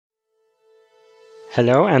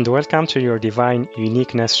Hello and welcome to your Divine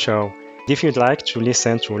Uniqueness show. If you'd like to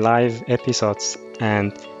listen to live episodes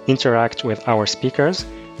and interact with our speakers,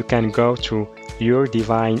 you can go to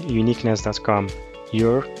yourdivineuniqueness.com.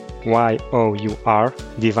 Your Y-O-U-R,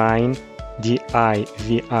 divine,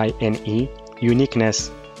 D-I-V-I-N-E,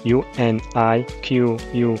 uniqueness,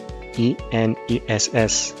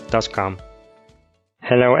 uniqueness.com.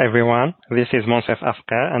 Hello everyone, this is Monsef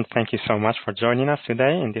Afka and thank you so much for joining us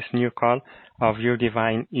today in this new call of Your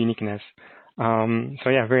Divine Uniqueness.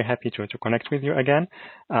 Very happy to connect with you again,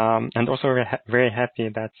 and also very happy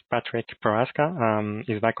that Patrick Prohaska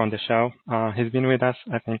is back on the show. He's been with us,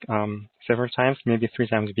 I think, several times, maybe 3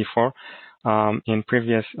 times before, in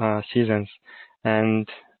previous seasons, and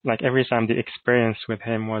like every time the experience with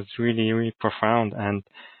him was really profound and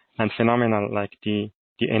phenomenal. Like the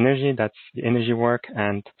energy work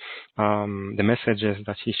and the messages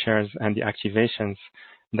that he shares and the activations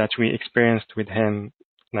that we experienced with him,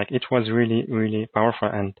 like it was really powerful,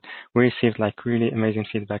 and we received like really amazing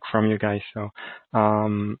feedback from you guys. So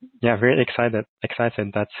very excited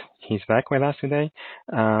that he's back with us today.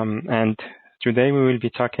 And today we will be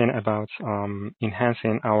talking about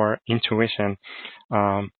enhancing our intuition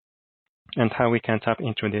and how we can tap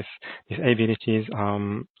into these abilities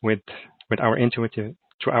with our intuitive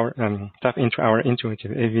tap into our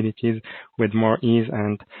intuitive abilities with more ease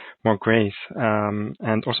and more grace,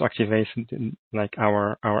 and also activate like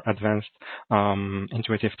our advanced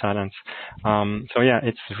intuitive talents.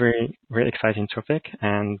 It's very exciting topic,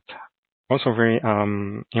 and also very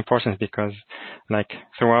important because like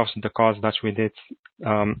throughout the calls that we did,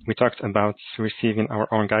 we talked about receiving our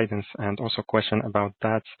own guidance and also question about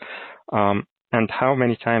that, and how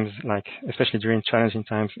many times, like especially during challenging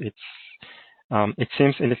times, it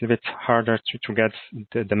seems a little bit harder to get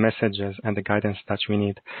the messages and the guidance that we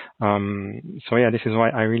need. This is why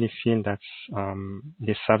I really feel that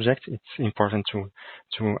this subject, it's important to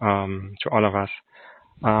all of us.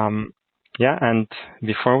 And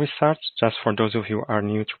before we start, just for those of you who are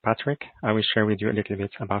new to Patrick, I will share with you a little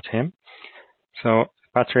bit about him. So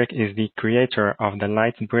Patrick is the creator of the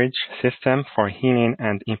Light Bridge system for healing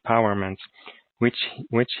and empowerment, which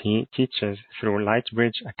he teaches through Light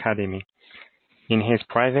Bridge Academy. In his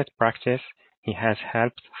private practice, he has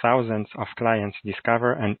helped thousands of clients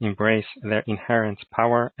discover and embrace their inherent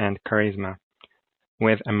power and charisma.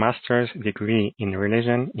 With a master's degree in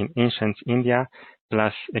religion in ancient India,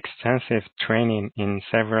 plus extensive training in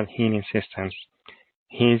several healing systems,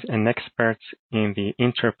 he is an expert in the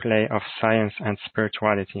interplay of science and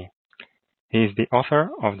spirituality. He is the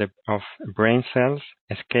author of Brain Cells,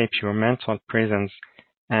 Escape Your Mental Prisons,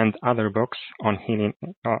 and other books on healing,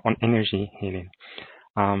 on energy healing.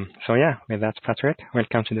 With that, Patrick,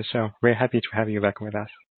 welcome to the show. Very happy to have you back with us.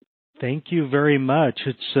 Thank you very much.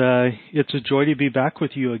 It's a joy to be back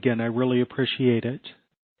with you again. I really appreciate it.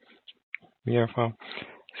 Beautiful.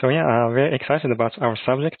 Very excited about our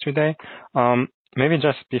subject today. Maybe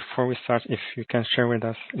just before we start, if you can share with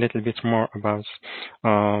us a little bit more about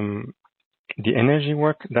the energy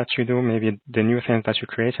work that you do, maybe the new things that you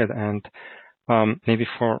created, and maybe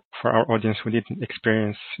for our audience who didn't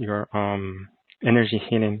experience your energy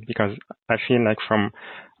healing, because I feel like from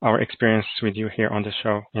our experience with you here on the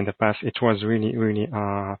show in the past, it was really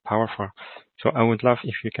powerful. So I would love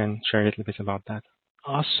if you can share a little bit about that.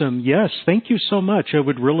 Awesome. Yes. Thank you so much. I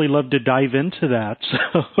would really love to dive into that.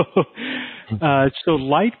 So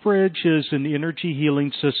Lightbridge is an energy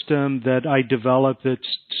healing system that I developed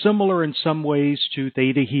that's similar in some ways to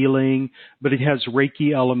Theta Healing, but it has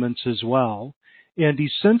Reiki elements as well. And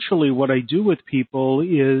essentially what I do with people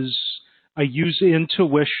is I use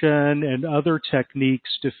intuition and other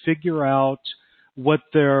techniques to figure out what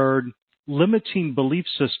their limiting belief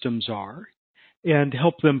systems are and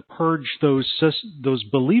help them purge those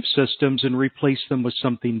belief systems and replace them with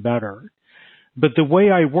something better. But the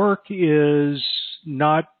way I work is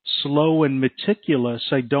not slow and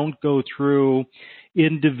meticulous. I don't go through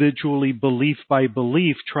individually belief by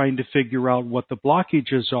belief trying to figure out what the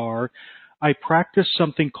blockages are. I practice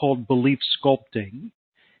something called belief sculpting.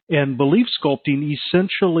 And belief sculpting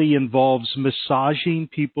essentially involves massaging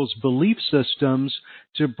people's belief systems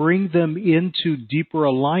to bring them into deeper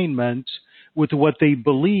alignment with what they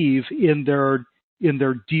believe in their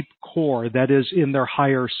deep core, that is, in their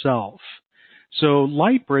higher self. So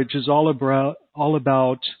Lightbridge is all about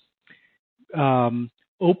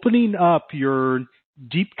opening up your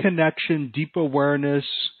deep connection, deep awareness,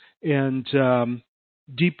 and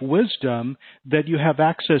deep wisdom that you have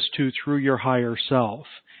access to through your higher self,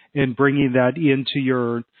 and bringing that into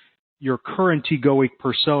your current egoic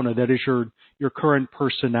persona, that is your current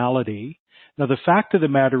personality. Now, the fact of the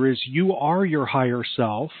matter is you are your higher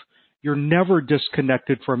self. You're never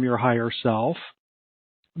disconnected from your higher self.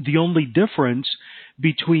 The only difference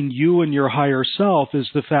between you and your higher self is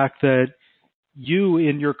the fact that you,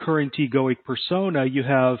 in your current egoic persona, you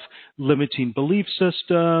have limiting belief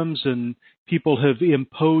systems and people have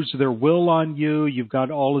imposed their will on you. You've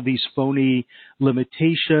got all of these phony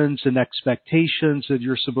limitations and expectations that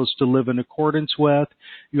you're supposed to live in accordance with.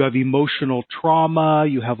 You have emotional trauma.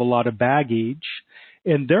 You have a lot of baggage.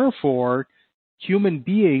 And therefore, human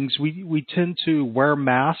beings, we tend to wear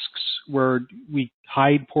masks where we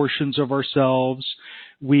hide portions of ourselves.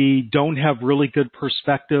 We don't have really good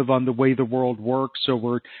perspective on the way the world works.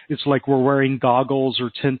 So it's like we're wearing goggles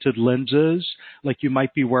or tinted lenses, like you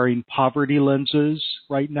might be wearing poverty lenses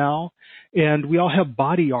right now. And we all have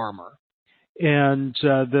body armor. And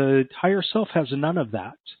the higher self has none of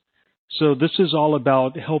that. So this is all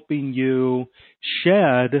about helping you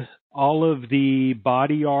shed all of the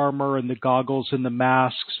body armor and the goggles and the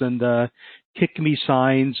masks and the kick me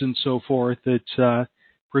signs and so forth that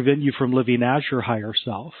prevent you from living as your higher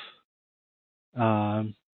self.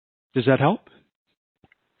 Does that help?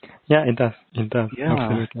 Yeah, it does. It does. Yeah.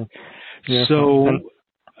 Absolutely. Yeah. So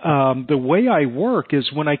the way I work is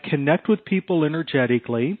when I connect with people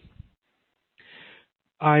energetically,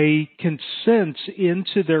 I can sense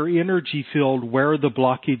into their energy field where the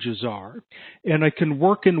blockages are. And I can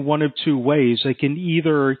work in one of two ways. I can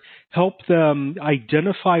either help them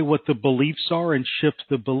identify what the beliefs are and shift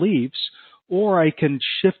the beliefs, or I can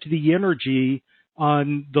shift the energy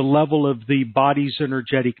on the level of the body's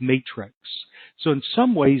energetic matrix. So in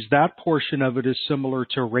some ways, that portion of it is similar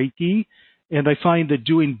to Reiki. And I find that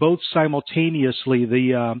doing both simultaneously,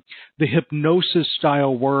 the hypnosis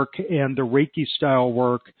style work and the Reiki style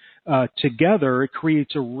work together, it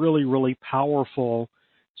creates a really, really powerful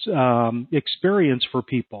experience for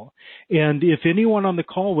people. And if anyone on the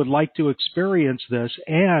call would like to experience this,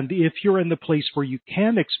 and if you're in the place where you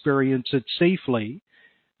can experience it safely,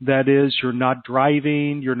 that is, you're not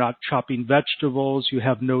driving, you're not chopping vegetables, you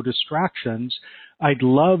have no distractions, I'd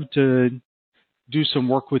love to do some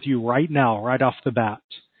work with you right now, right off the bat.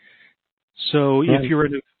 So if you're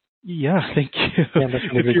in thank you.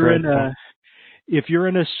 If you're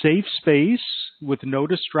in a safe space with no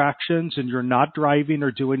distractions and you're not driving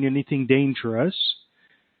or doing anything dangerous,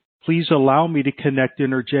 please allow me to connect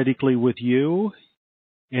energetically with you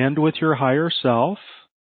and with your higher self.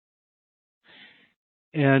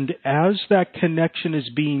 And as that connection is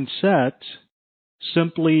being set,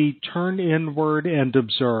 simply turn inward and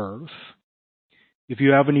observe. If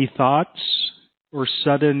you have any thoughts or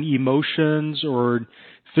sudden emotions or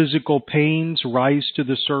physical pains rise to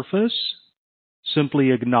the surface,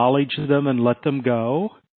 simply acknowledge them and let them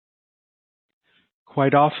go.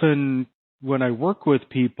 Quite often when I work with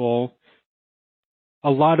people, a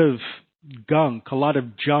lot of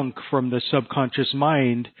junk from the subconscious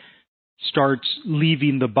mind starts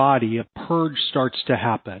leaving the body. A purge starts to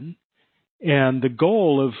happen. And the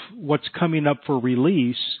goal of what's coming up for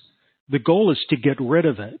release, the goal is to get rid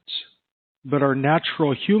of it. But our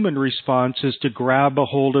natural human response is to grab a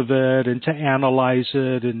hold of it and to analyze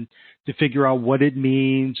it and to figure out what it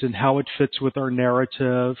means and how it fits with our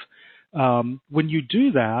narrative. When you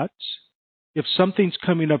do that, if something's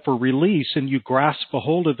coming up for release and you grasp a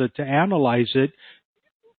hold of it to analyze it,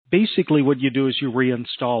 basically what you do is you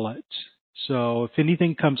reinstall it. So if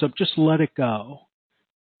anything comes up, just let it go.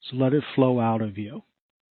 So let it flow out of you.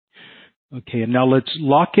 Okay, and now let's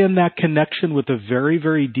lock in that connection with a very,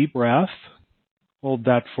 very deep breath. Hold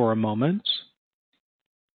that for a moment.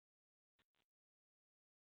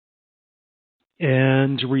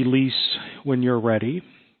 And release when you're ready.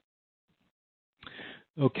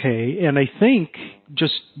 Okay, and I think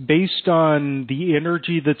just based on the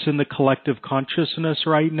energy that's in the collective consciousness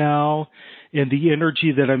right now and the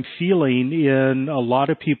energy that I'm feeling in a lot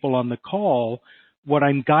of people on the call, what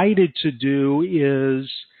I'm guided to do is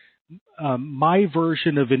my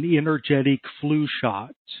version of an energetic flu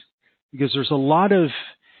shot, because there's a lot of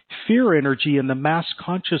fear energy in the mass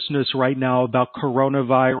consciousness right now about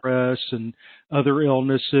coronavirus and other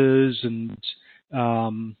illnesses and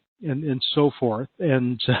so forth.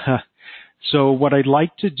 And so what I'd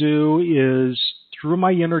like to do is, through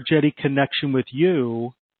my energetic connection with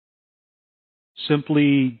you,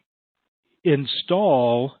 simply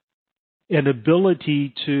install an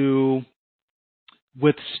ability to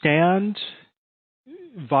withstand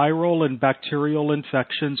viral and bacterial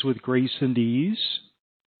infections with grace and ease,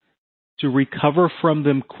 to recover from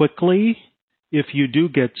them quickly if you do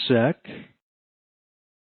get sick,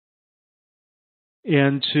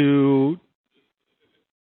 and to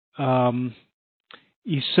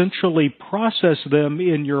essentially process them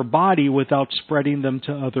in your body without spreading them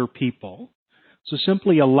to other people. So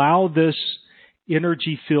simply allow this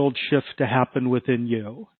energy field shift to happen within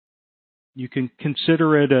you. You can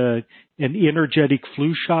consider it an energetic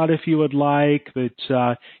flu shot if you would like, but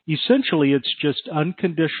essentially it's just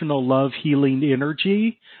unconditional love healing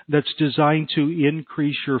energy that's designed to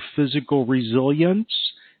increase your physical resilience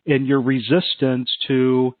and your resistance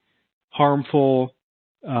to harmful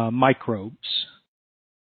microbes.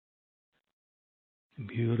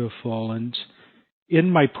 Beautiful. And in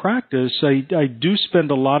my practice, I do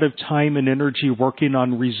spend a lot of time and energy working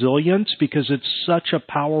on resilience because it's such a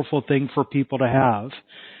powerful thing for people to have.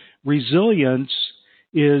 Resilience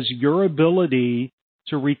is your ability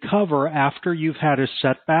to recover after you've had a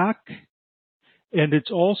setback, and it's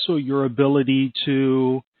also your ability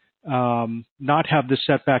to not have the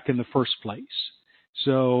setback in the first place.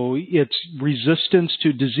 So it's resistance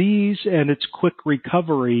to disease and it's quick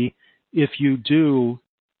recovery if you do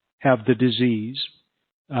have the disease.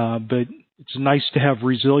 But it's nice to have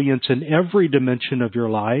resilience in every dimension of your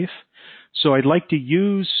life. So I'd like to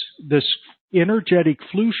use this energetic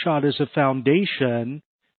flu shot as a foundation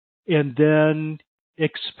and then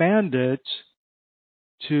expand it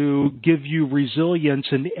to give you resilience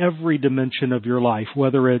in every dimension of your life,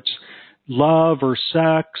 whether it's love or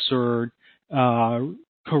sex or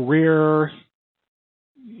career,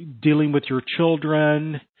 dealing with your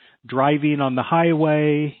children, driving on the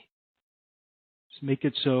highway. Just make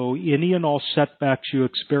it so any and all setbacks you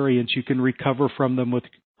experience, you can recover from them with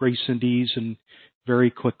grace and ease and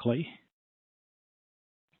very quickly.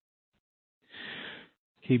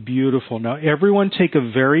 Okay, beautiful. Now everyone take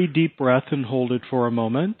a very deep breath and hold it for a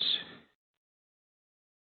moment.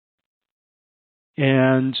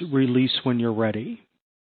 And release when you're ready.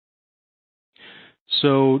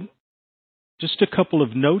 So just a couple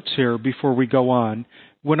of notes here before we go on.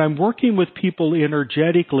 When I'm working with people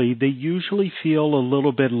energetically, they usually feel a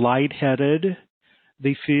little bit lightheaded.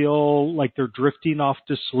 They feel like they're drifting off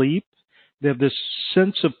to sleep. They have this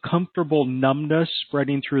sense of comfortable numbness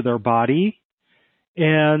spreading through their body.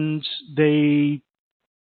 And they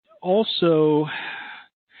also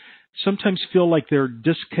sometimes feel like they're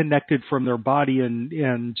disconnected from their body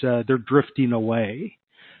and they're drifting away.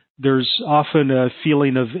 There's often a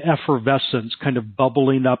feeling of effervescence kind of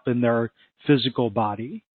bubbling up in their physical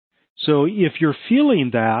body. So if you're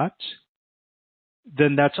feeling that,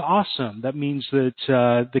 then that's awesome. That means that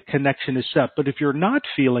the connection is set. But if you're not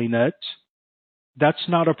feeling it, that's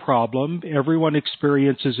not a problem. Everyone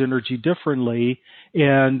experiences energy differently,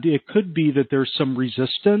 and it could be that there's some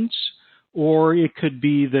resistance, or it could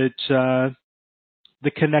be that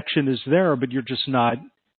the connection is there, but you're just not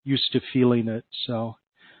used to feeling it. So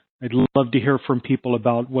I'd love to hear from people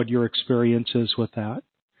about what your experience is with that.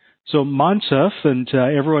 So Mansef and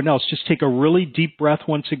everyone else, just take a really deep breath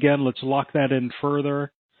once again. Let's lock that in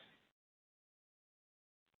further.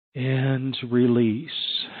 And release.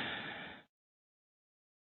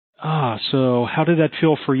 So how did that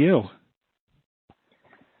feel for you?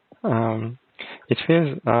 It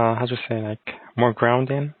feels, how to say, like more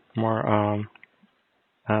grounding, more,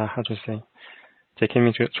 how to say, taking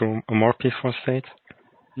me to a more peaceful state.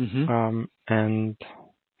 Mm-hmm. And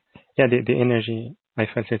yeah, the energy, I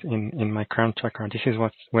felt it in my crown chakra. This is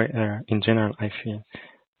where in general I feel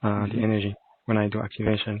the energy when I do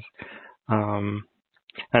activations. And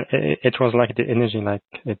it was like the energy, like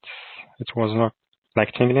it was not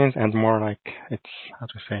like tinglings and more like it's, how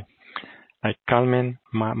to say, like calming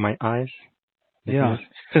my eyes. Yeah.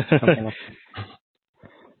 Something like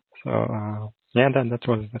that. So yeah, that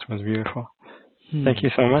was beautiful. Thank you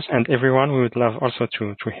so much. And everyone, we would love also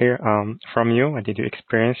to hear from you. What did you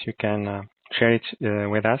experience? You can share it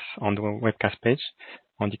with us on the webcast page,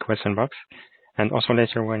 on the question box. And also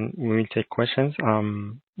later when we will take questions,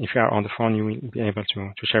 if you are on the phone, you will be able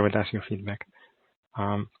to share with us your feedback.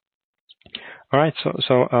 All right.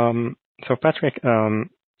 So Patrick,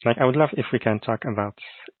 like I would love if we can talk about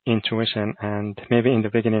intuition, and maybe in the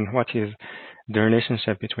beginning, what is the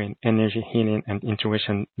relationship between energy healing and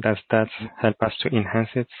intuition? Does that help us to enhance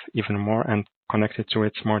it even more and connect it to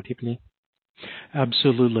it more deeply?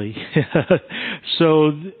 Absolutely.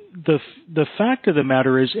 So the fact of the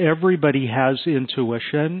matter is everybody has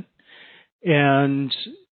intuition, and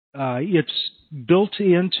it's built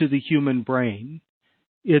into the human brain.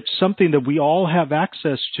 It's something that we all have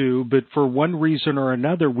access to, but for one reason or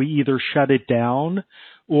another, we either shut it down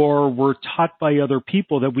or we're taught by other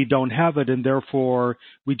people that we don't have it, and therefore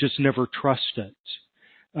we just never trust it.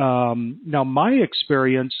 Now, my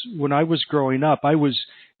experience when I was growing up, I was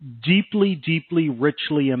deeply, deeply,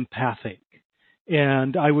 richly empathic.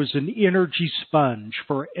 and I was an energy sponge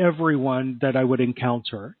for everyone that I would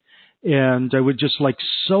encounter. And I would just like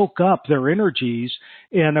soak up their energies.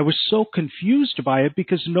 And I was so confused by it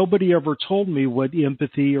because nobody ever told me what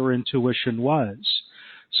empathy or intuition was.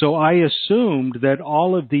 So I assumed that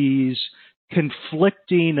all of these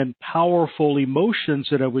conflicting and powerful emotions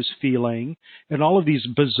that I was feeling and all of these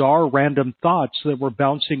bizarre random thoughts that were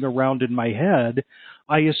bouncing around in my head,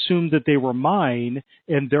 I assumed that they were mine,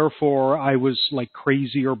 and therefore I was like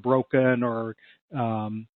crazy or broken or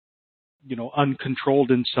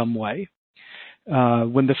uncontrolled in some way.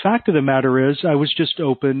 When the fact of the matter is, I was just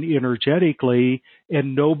open energetically,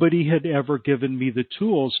 and nobody had ever given me the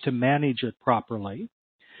tools to manage it properly.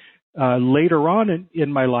 Later on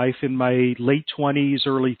in my life, in my late 20s,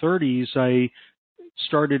 early 30s, I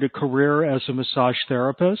started a career as a massage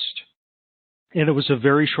therapist, and it was a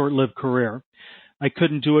very short-lived career. I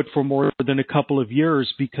couldn't do it for more than a couple of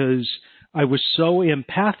years because I was so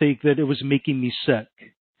empathic that it was making me sick.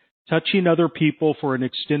 Touching other people for an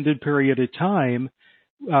extended period of time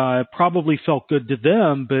probably felt good to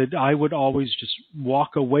them, but I would always just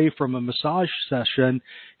walk away from a massage session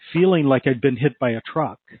feeling like I'd been hit by a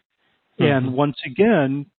truck. Mm-hmm. And once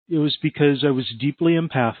again, it was because I was deeply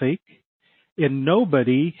empathic, and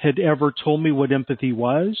nobody had ever told me what empathy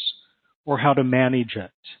was or how to manage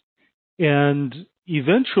it. And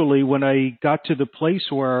eventually, when I got to the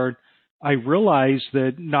place where I realized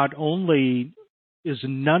that not only is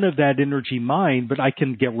none of that energy mine, but I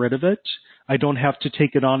can get rid of it. I don't have to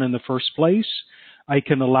take it on in the first place. I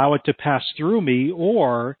can allow it to pass through me,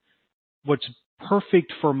 or what's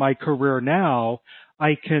perfect for my career now,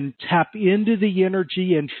 I can tap into the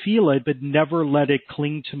energy and feel it, but never let it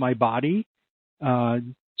cling to my body.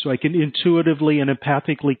 So I can intuitively and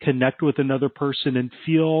empathically connect with another person and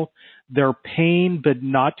feel their pain, but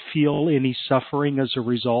not feel any suffering as a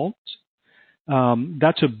result.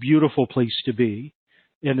 That's a beautiful place to be.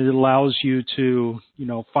 And it allows you to,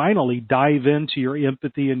 finally dive into your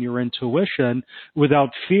empathy and your intuition without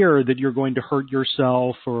fear that you're going to hurt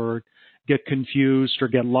yourself or get confused or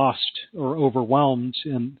get lost or overwhelmed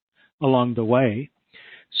along the way.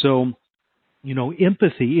 So,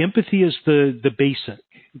 empathy is the basic.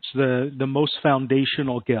 It's the most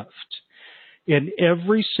foundational gift. And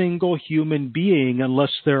every single human being,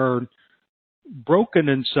 unless they're broken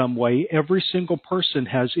in some way, every single person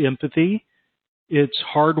has empathy. It's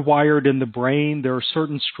hardwired in the brain. There are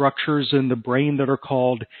certain structures in the brain that are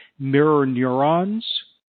called mirror neurons.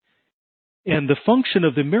 And the function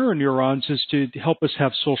of the mirror neurons is to help us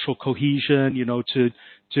have social cohesion,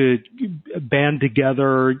 to band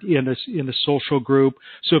together in a social group.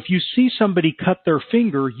 So if you see somebody cut their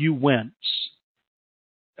finger, you wince.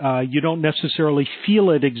 You don't necessarily feel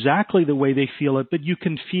it exactly the way they feel it, but you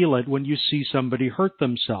can feel it when you see somebody hurt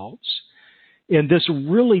themselves. And this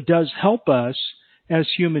really does help us as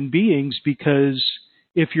human beings, because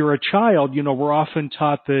if you're a child, we're often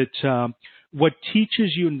taught that what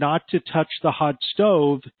teaches you not to touch the hot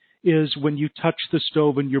stove is when you touch the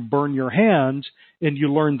stove and you burn your hand and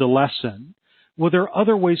you learn the lesson. Well, there are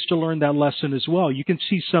other ways to learn that lesson as well. You can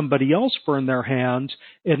see somebody else burn their hand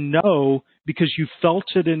and know, because you felt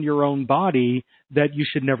it in your own body, that you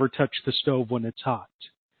should never touch the stove when it's hot.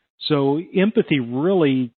 So empathy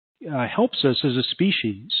really helps us as a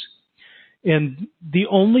species. And the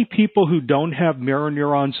only people who don't have mirror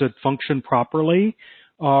neurons that function properly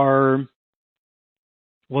are,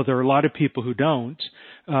 well, there are a lot of people who don't.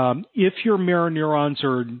 If your mirror neurons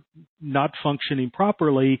are not functioning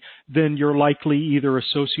properly, then you're likely either a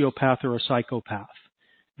sociopath or a psychopath,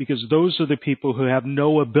 because those are the people who have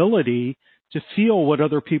no ability to feel what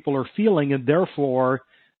other people are feeling, and therefore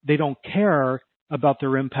they don't care about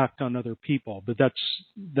their impact on other people. But that's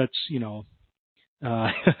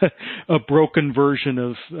a broken version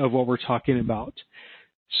of what we're talking about.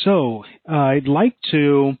 So I'd like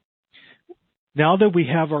to, now that we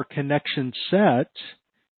have our connection set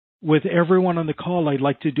with everyone on the call, I'd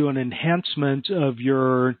like to do an enhancement of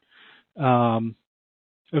your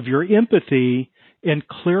empathy and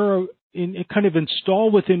kind of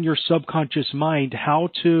install within your subconscious mind how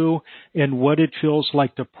to and what it feels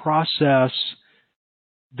like to process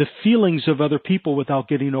the feelings of other people without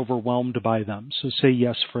getting overwhelmed by them. So say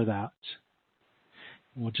yes for that.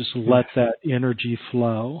 We'll just let that energy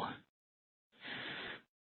flow.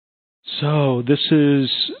 So this is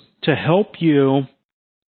to help you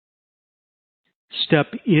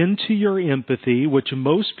step into your empathy, which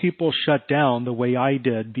most people shut down the way I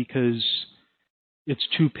did because it's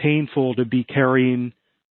too painful to be carrying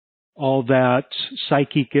all that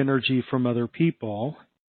psychic energy from other people.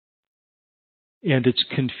 And it's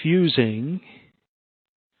confusing.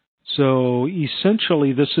 So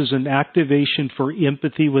essentially, this is an activation for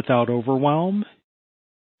empathy without overwhelm.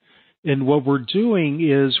 And what we're doing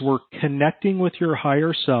is we're connecting with your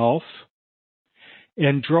higher self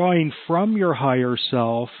and drawing from your higher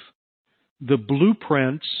self the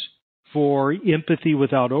blueprints for empathy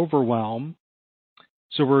without overwhelm.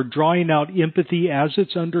 So we're drawing out empathy as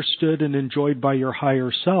it's understood and enjoyed by your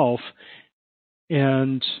higher self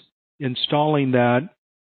and installing that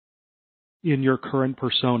in your current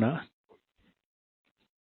persona.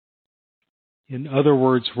 In other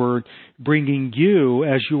words, we're bringing you,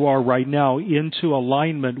 as you are right now, into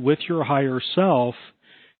alignment with your higher self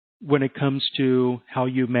when it comes to how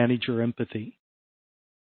you manage your empathy.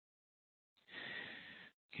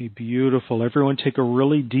 Okay, beautiful. Everyone take a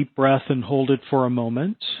really deep breath and hold it for a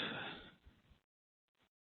moment.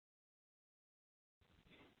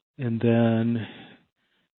 And then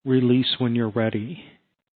release when you're ready.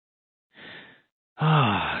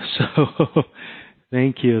 So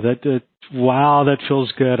thank you. Wow, that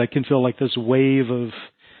feels good. I can feel like this wave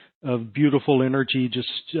of beautiful energy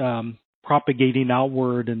just propagating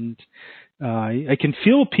outward, and I can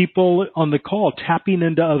feel people on the call tapping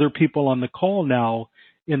into other people on the call now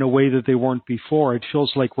in a way that they weren't before. It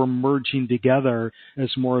feels like we're merging together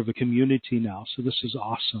as more of a community now. So this is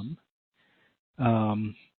awesome.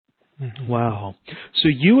 Wow. So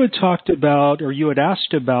you had talked about, or you had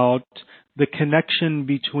asked about the connection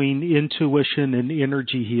between intuition and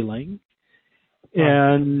energy healing.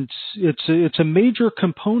 And it's a major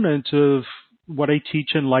component of what I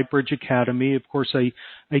teach in Lightbridge Academy. Of course, I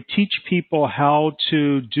teach people how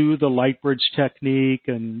to do the Lightbridge technique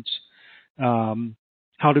and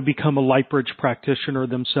how to become a Lightbridge practitioner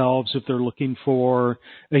themselves if they're looking for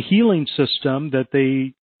a healing system that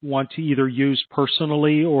they want to either use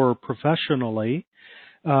personally or professionally.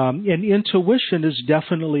 And intuition is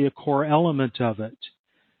definitely a core element of it,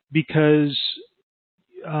 because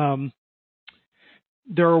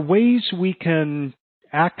there are ways we can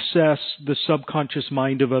access the subconscious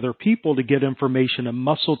mind of other people to get information, and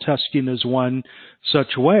muscle testing is one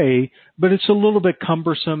such way, but it's a little bit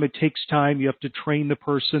cumbersome. It takes time. You have to train the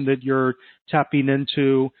person that you're tapping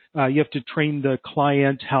into. You have to train the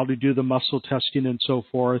client how to do the muscle testing and so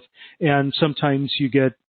forth. And sometimes you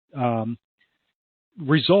get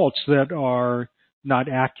results that are not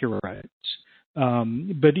accurate.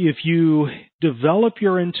 But if you develop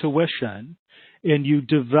your intuition and you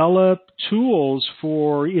develop tools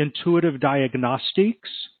for intuitive diagnostics,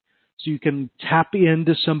 so you can tap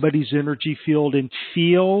into somebody's energy field and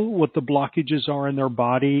feel what the blockages are in their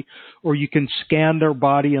body, or you can scan their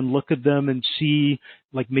body and look at them and see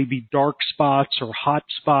like maybe dark spots or hot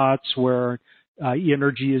spots where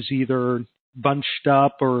energy is either bunched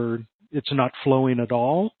up or it's not flowing at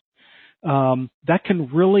all. That can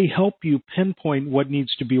really help you pinpoint what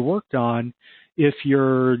needs to be worked on if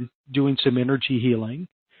you're doing some energy healing.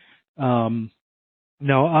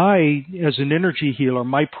 Now, I, as an energy healer,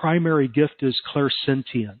 my primary gift is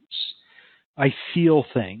clairsentience. I feel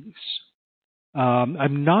things.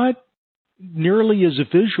 I'm not nearly as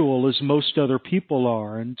visual as most other people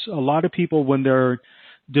are. And a lot of people, when they're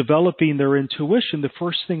developing their intuition, the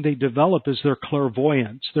first thing they develop is their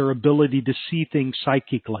clairvoyance, their ability to see things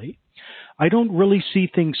psychically. I don't really see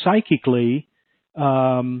things psychically.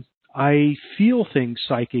 I feel things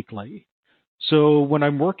psychically. So when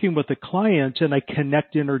I'm working with a client and I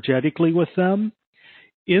connect energetically with them,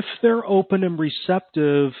 if they're open and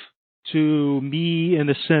receptive to me, in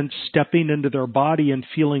a sense, stepping into their body and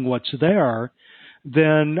feeling what's there,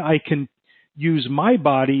 then I can use my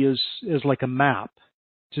body as like a map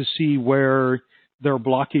to see where their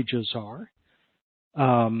blockages are.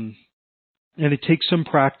 And it takes some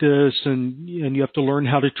practice, and you have to learn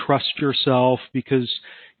how to trust yourself, because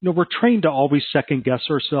we're trained to always second guess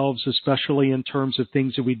ourselves, especially in terms of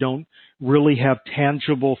things that we don't really have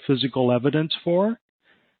tangible physical evidence for.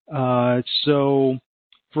 So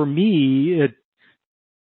for me,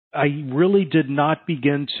 I really did not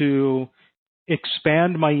begin to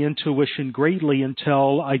expand my intuition greatly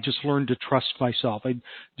until I just learned to trust myself. I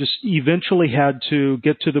just eventually had to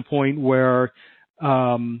get to the point where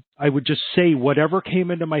I would just say whatever came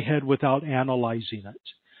into my head without analyzing it.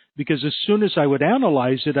 Because as soon as I would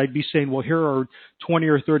analyze it, I'd be saying, well, here are 20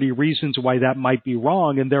 or 30 reasons why that might be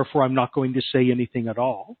wrong, and therefore I'm not going to say anything at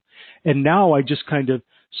all. And now I just kind of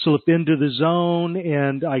slip into the zone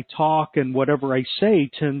and I talk, and whatever I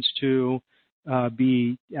say tends to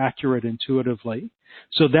be accurate intuitively.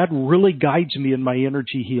 So that really guides me in my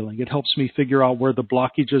energy healing. It helps me figure out where the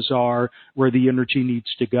blockages are, where the energy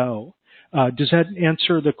needs to go. Does that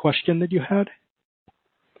answer the question that you had?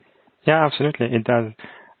 Yeah, absolutely, it does.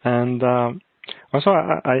 And Also,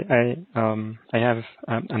 I have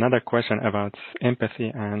another question about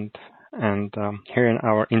empathy and hearing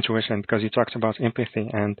our intuition, because you talked about empathy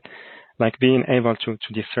and like being able to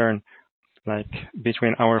discern like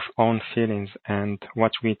between our own feelings and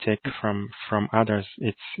what we take from others.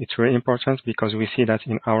 It's really important, because we see that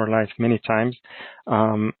in our life many times.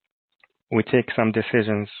 We take some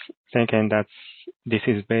decisions thinking that this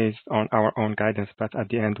is based on our own guidance, but at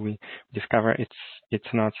the end we discover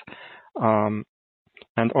it's not.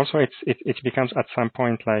 And also it becomes at some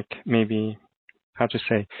point like maybe, how to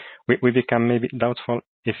say, we become maybe doubtful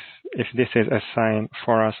if this is a sign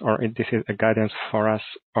for us, or if this is a guidance for us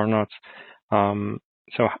or not.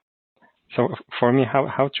 So for me,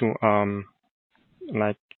 how to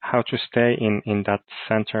like how to stay in that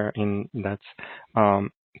center, in that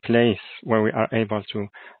place where we are able to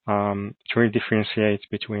really differentiate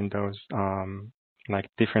between those like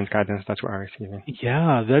different guidance that we are receiving.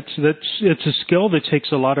 Yeah, it's a skill that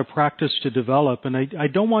takes a lot of practice to develop, and I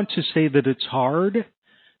don't want to say that it's hard,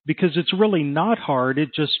 because it's really not hard. It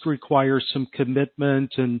just requires some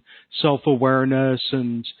commitment and self-awareness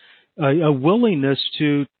and a willingness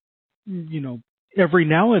to, every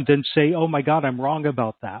now and then say, "Oh my God, I'm wrong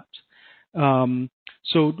about that."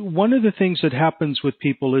 So one of the things that happens with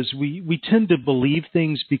people is we tend to believe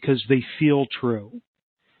things because they feel true.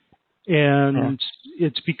 And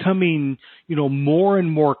it's becoming, more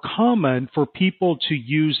and more common for people to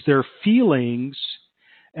use their feelings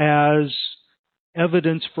as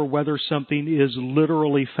evidence for whether something is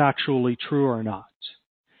literally factually true or not.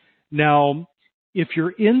 Now, if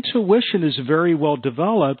your intuition is very well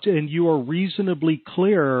developed and you are reasonably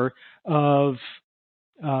clear of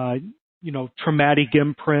traumatic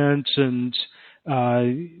imprints and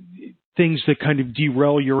things that kind of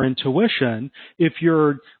derail your intuition, if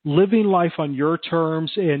you're living life on your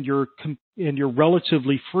terms and you're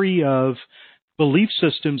relatively free of belief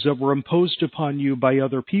systems that were imposed upon you by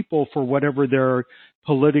other people for whatever their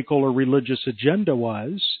political or religious agenda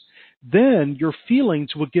was, then your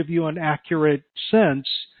feelings will give you an accurate sense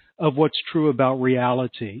of what's true about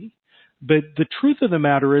reality. But the truth of the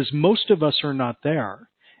matter is most of us are not there.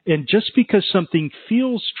 And just because something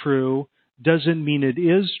feels true doesn't mean it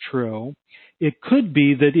is true. It could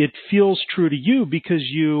be that it feels true to you because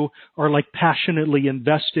you are like passionately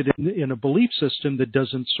invested in a belief system that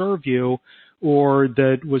doesn't serve you, or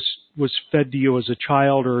that was fed to you as a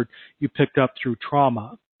child, or you picked up through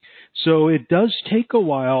trauma. So it does take a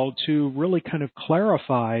while to really kind of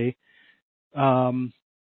clarify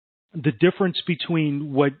the difference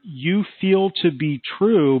between what you feel to be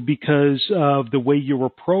true because of the way you were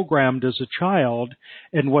programmed as a child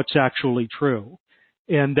and what's actually true.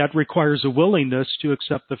 And that requires a willingness to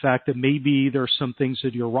accept the fact that maybe there's some things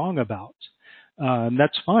that you're wrong about. And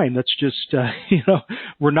that's fine. That's just,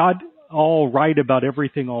 we're not all right about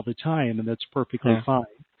everything all the time, and that's perfectly fine.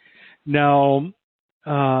 Now,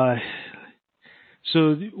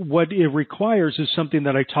 so what it requires is something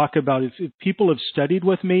that I talk about. If people have studied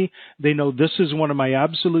with me, they know this is one of my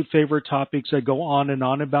absolute favorite topics. I go on and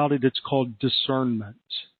on about it. It's called discernment.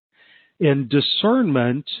 And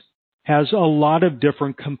discernment has a lot of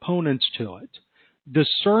different components to it.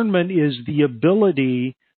 Discernment is the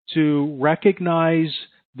ability to recognize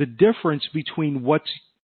the difference between what's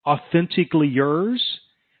authentically yours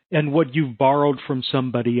and what you've borrowed from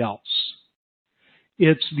somebody else.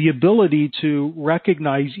 It's the ability to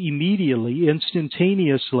recognize immediately,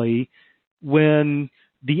 instantaneously, when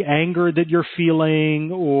the anger that you're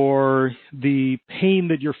feeling or the pain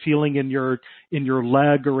that you're feeling in your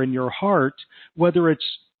leg or in your heart, whether it's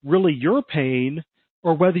really your pain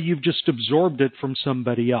or whether you've just absorbed it from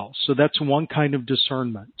somebody else. So that's one kind of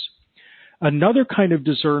discernment. Another kind of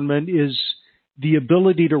discernment is the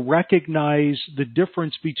ability to recognize the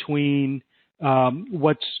difference between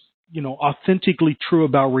what's authentically true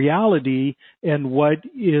about reality and what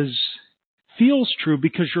feels true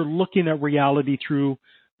because you're looking at reality through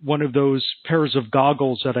one of those pairs of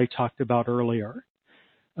goggles that I talked about earlier.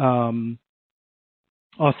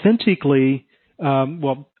 Authentically,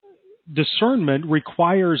 discernment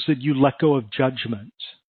requires that you let go of judgment.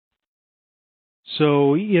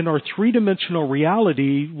 So in our three-dimensional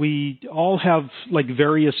reality, we all have like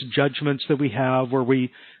various judgments that we have where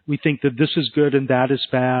we think that this is good and that is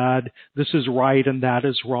bad, this is right and that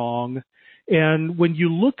is wrong. And when you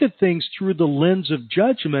look at things through the lens of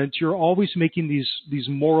judgment, you're always making these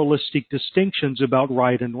moralistic distinctions about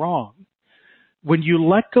right and wrong. When you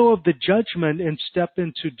let go of the judgment and step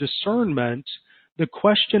into discernment, the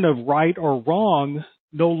question of right or wrong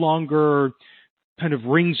no longer kind of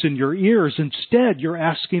rings in your ears. Instead, you're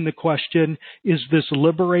asking the question, is this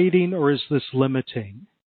liberating or is this limiting?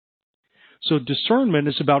 So discernment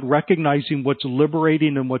is about recognizing what's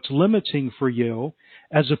liberating and what's limiting for you,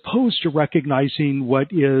 as opposed to recognizing what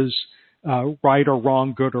is right or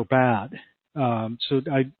wrong, good or bad. So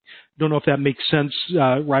I don't know if that makes sense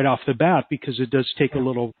right off the bat, because it does take a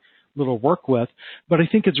little work with. But I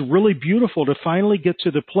think it's really beautiful to finally get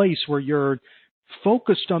to the place where you're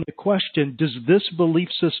focused on the question, does this belief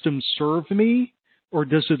system serve me or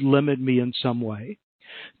does it limit me in some way?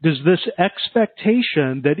 Does this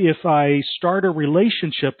expectation that if I start a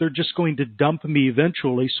relationship, they're just going to dump me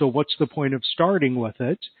eventually, so what's the point of starting with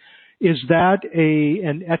it? Is that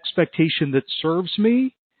an expectation that serves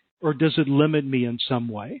me, or does it limit me in some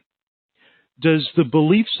way? Does the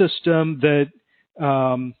belief system that,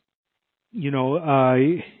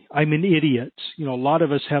 I'm an idiot. A lot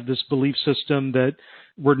of us have this belief system that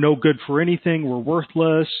we're no good for anything, we're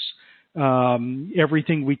worthless,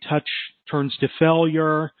 everything we touch turns to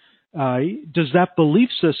failure. Does that belief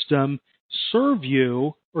system serve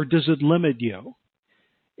you, or does it limit you?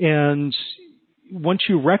 And once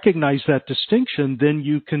you recognize that distinction, then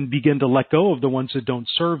you can begin to let go of the ones that don't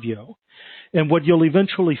serve you. And what you'll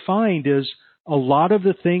eventually find is a lot of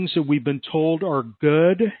the things that we've been told are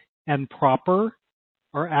good and proper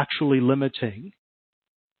are actually limiting.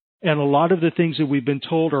 And a lot of the things that we've been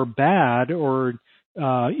told are bad or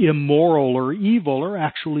immoral or evil are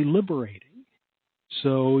actually liberating.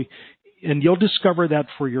 So, and you'll discover that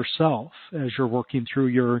for yourself as you're working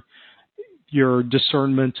through your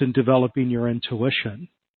discernment and developing your intuition.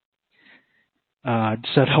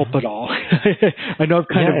 Does that help at all? I know I've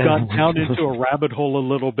kind of gone down into a rabbit hole a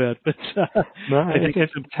little bit, but no, I think it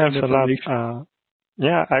helps a lot.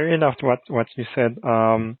 I really loved what you said.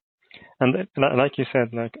 And like you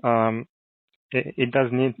said, it does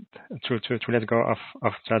need to let go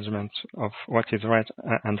of judgment of what is right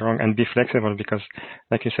and wrong, and be flexible, because,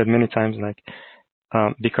 like you said many times,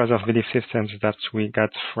 because of belief systems that we got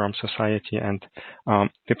from society and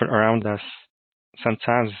people around us,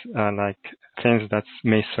 sometimes things that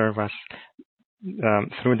may serve us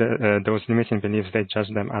through those limiting beliefs, they judge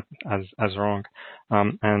them as wrong,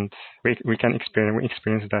 and we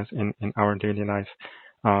experience that in our daily life.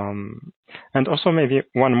 And also maybe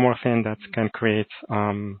one more thing that can create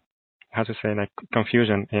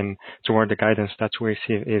confusion toward the guidance that we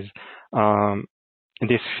receive is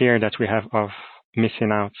this fear that we have of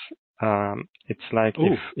missing out. It's like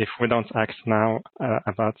if we don't act now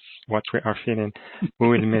about what we are feeling, we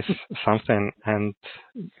will miss something, and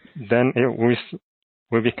then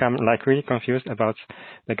we become really confused about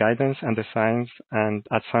the guidance and the signs, and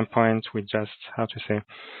at some point we just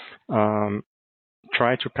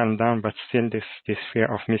try to calm down, but still this fear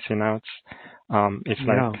of missing out.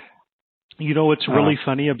 What's really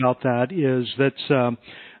funny about that is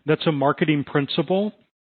that's a marketing principle.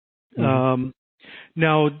 Mm-hmm.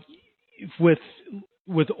 Now, with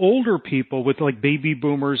older people, with baby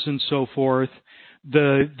boomers and so forth,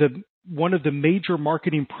 the one of the major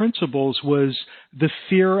marketing principles was the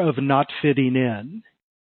fear of not fitting in.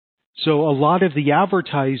 So a lot of the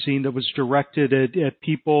advertising that was directed at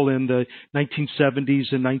people in the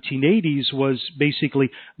 1970s and 1980s was basically,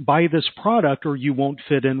 buy this product or you won't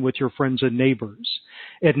fit in with your friends and neighbors.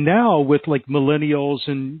 And now with millennials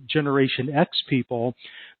and Generation X people,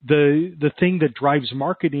 the thing that drives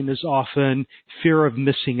marketing is often fear of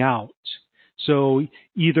missing out. So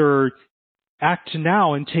either act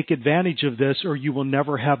now and take advantage of this, or you will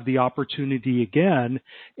never have the opportunity again.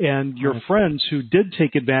 And your friends who did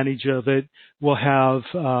take advantage of it will have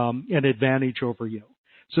an advantage over you.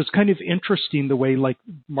 So it's kind of interesting the way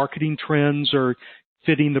marketing trends are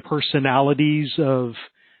fitting the personalities of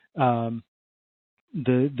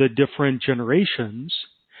the different generations.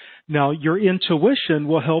 Now, your intuition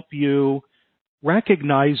will help you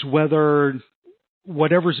recognize whether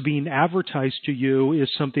whatever's being advertised to you is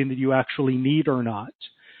something that you actually need or not,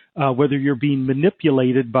 whether you're being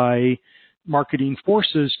manipulated by marketing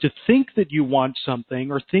forces to think that you want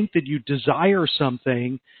something or think that you desire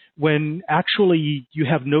something when actually you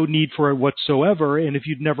have no need for it whatsoever. And if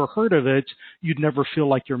you'd never heard of it, you'd never feel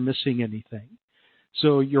like you're missing anything.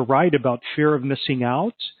 So you're right about fear of missing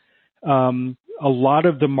out. A lot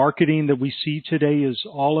of the marketing that we see today is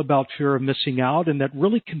all about fear of missing out, and that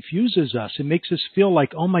really confuses us. It makes us feel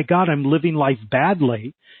like, oh my God, I'm living life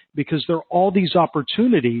badly because there are all these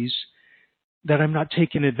opportunities that I'm not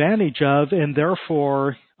taking advantage of, and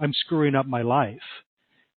therefore I'm screwing up my life.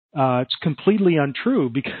 It's completely untrue,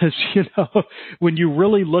 because, when you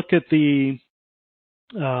really look at the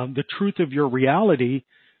truth of your reality,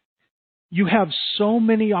 you have so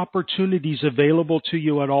many opportunities available to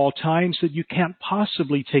you at all times that you can't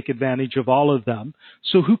possibly take advantage of all of them.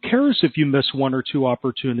 So who cares if you miss one or two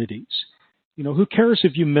opportunities? who cares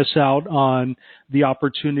if you miss out on the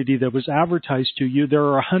opportunity that was advertised to you? There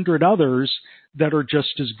are 100 others that are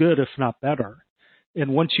just as good, if not better.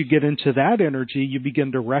 And once you get into that energy, you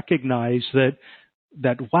begin to recognize that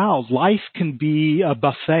wow, life can be a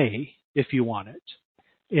buffet if you want it.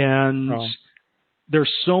 And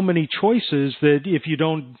there's so many choices that if you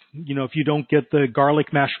don't get the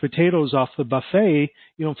garlic mashed potatoes off the buffet,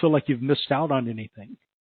 you don't feel like you've missed out on anything.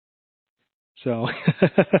 So,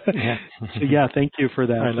 yeah, thank you for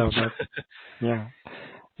that. I love that.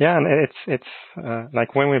 Yeah, and it's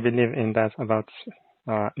like when we believe in that about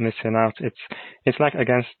missing out, it's like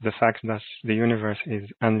against the fact that the universe is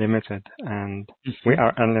unlimited and we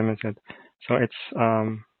are unlimited. So it's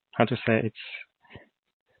how to say, it's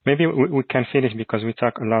maybe we can feel it because we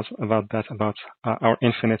talk a lot about that, about our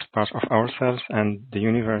infinite part of ourselves and the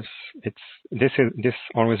universe. This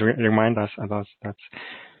always remind us about that.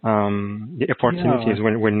 The opportunities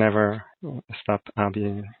will never stop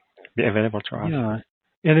being available to us. Yeah.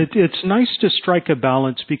 And it's nice to strike a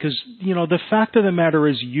balance because, the fact of the matter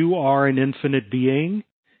is you are an infinite being.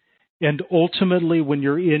 And ultimately, when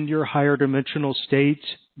you're in your higher dimensional state,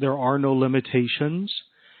 there are no limitations.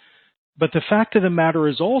 But the fact of the matter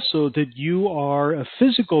is also that you are a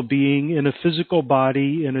physical being in a physical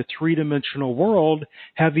body in a three-dimensional world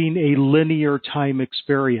having a linear time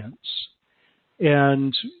experience.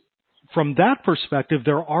 And from that perspective,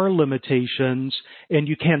 there are limitations and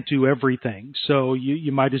you can't do everything. So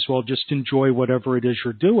you might as well just enjoy whatever it is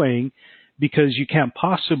you're doing because you can't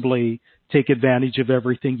possibly take advantage of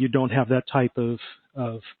everything. You don't have that type of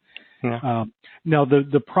now,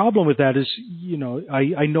 the problem with that is,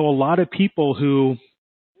 I know a lot of people who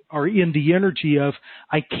are in the energy of,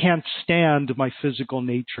 I can't stand my physical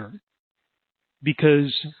nature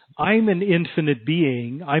because I'm an infinite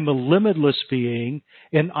being, I'm a limitless being,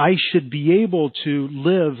 and I should be able to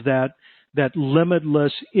live that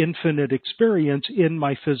limitless, infinite experience in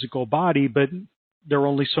my physical body, but there are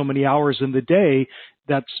only so many hours in the day.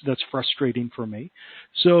 That's frustrating for me.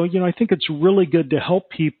 So, I think it's really good to help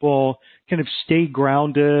people kind of stay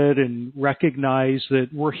grounded and recognize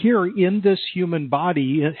that we're here in this human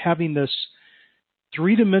body having this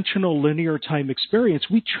three-dimensional linear time experience.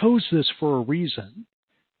 We chose this for a reason.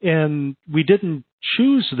 And we didn't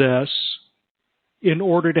choose this in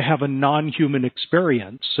order to have a non-human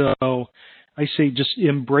experience. So I say just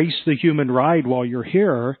embrace the human ride while you're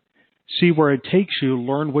here. See where it takes you,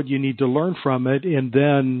 learn what you need to learn from it, and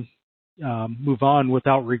then move on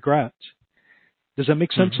without regret. Does that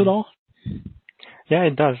make sense at all? Yeah,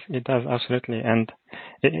 it does. It does, absolutely. And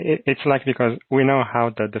it's like, because we know how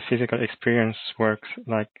the physical experience works,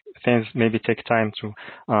 like things maybe take time to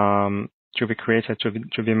be created,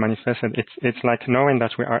 to be manifested. It's like knowing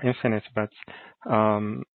that we are infinite, but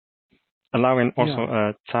allowing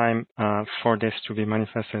also time for this to be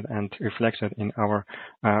manifested and reflected in our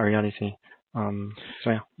reality.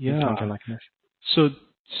 It's something like this.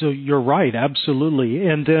 So you're right, absolutely.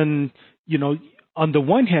 And then, on the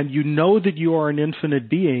one hand, that you are an infinite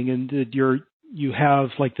being and that you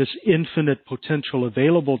have like this infinite potential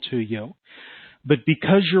available to you. But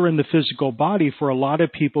because you're in the physical body, for a lot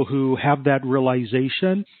of people who have that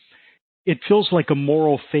realization, it feels like a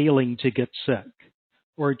moral failing to get sick.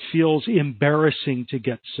 Or it feels embarrassing to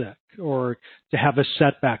get sick or to have a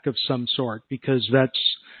setback of some sort because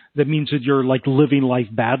that means that you're like living life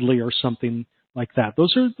badly or something like that.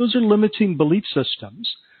 Those are limiting belief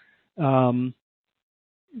systems.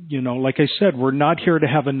 Like I said, we're not here to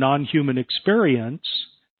have a non-human experience,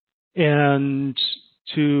 and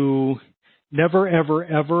to never, ever,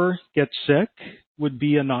 ever get sick would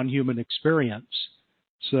be a non-human experience.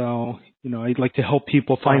 So, I'd like to help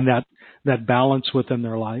people find that balance within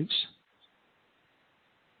their lives.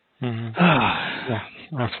 Yeah,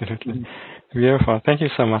 absolutely. Beautiful. Thank you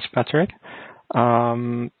so much, Patrick.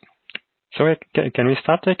 So can we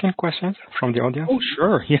start taking questions from the audience? Oh,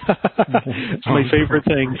 sure. Yeah. It's my favorite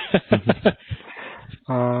thing.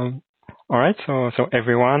 All right. So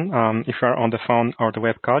everyone, if you are on the phone or the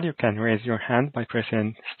web call, you can raise your hand by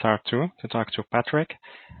pressing *2 to talk to Patrick.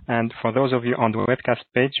 And for those of you on the webcast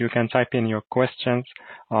page, you can type in your questions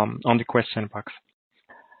on the question box.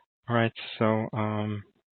 All right. So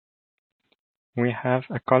we have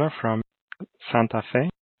a caller from Santa Fe,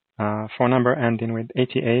 phone number ending with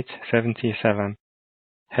 8877.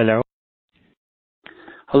 Hello.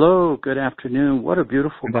 Hello. Good afternoon. What a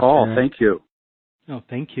beautiful call. Thank you. Oh,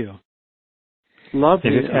 thank you. Love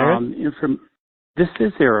Is it Eric? This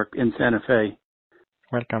is Eric in Santa Fe.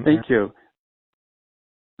 Welcome. Thank you.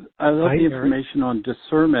 I love the Eric. information on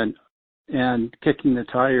discernment and kicking the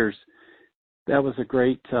tires. That was a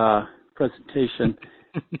great presentation.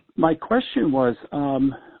 My question was,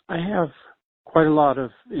 I have quite a lot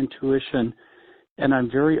of intuition, and I'm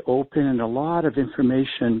very open, and a lot of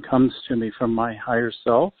information comes to me from my higher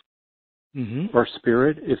self, or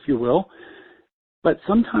spirit, if you will. But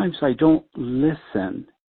sometimes I don't listen.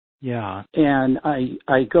 Yeah. And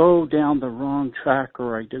I go down the wrong track,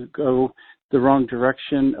 or I do go the wrong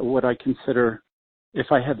direction. What I consider,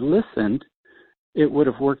 if I had listened, it would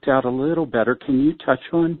have worked out a little better. Can you touch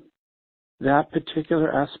on that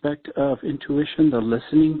particular aspect of intuition, the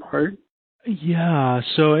listening part? Yeah.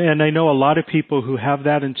 So, and I know a lot of people who have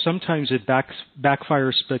that, and sometimes it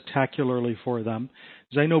backfires spectacularly for them.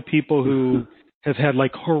 Because I know people who have had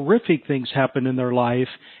like horrific things happen in their life,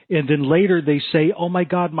 and then later they say, "Oh my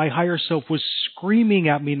God, my higher self was screaming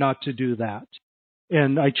at me not to do that,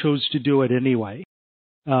 and I chose to do it anyway."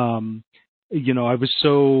 I was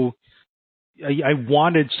so I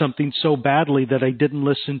wanted something so badly that I didn't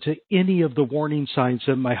listen to any of the warning signs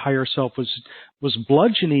that my higher self was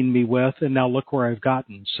bludgeoning me with, and now look where I've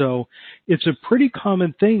gotten. So it's a pretty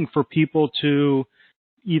common thing for people to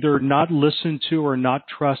either not listen to or not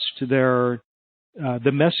trust the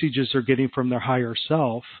messages they're getting from their higher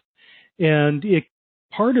self. And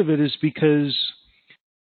part of it is because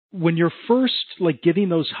when you're first like getting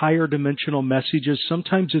those higher dimensional messages,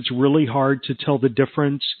 sometimes it's really hard to tell the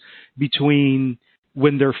difference between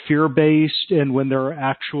when they're fear-based and when they're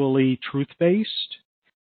actually truth-based.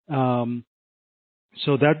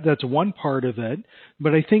 So that's one part of it.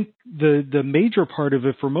 But I think the major part of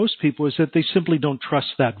it for most people is that they simply don't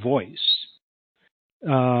trust that voice.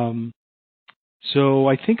 So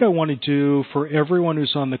I think I want to do, for everyone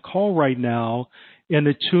who's on the call right now, an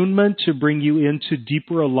attunement to bring you into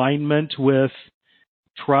deeper alignment with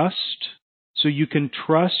trust, so you can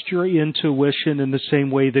trust your intuition in the same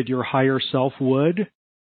way that your higher self would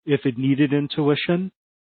if it needed intuition.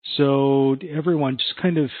 So everyone, just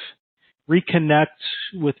kind of reconnect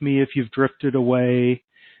with me if you've drifted away,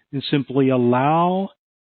 and simply allow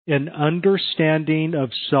an understanding of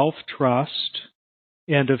self-trust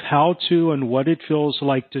and of how to and what it feels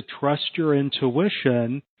like to trust your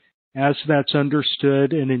intuition as that's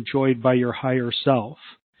understood and enjoyed by your higher self.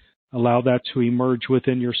 Allow that to emerge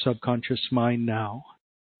within your subconscious mind now.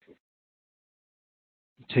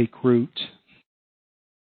 Take root.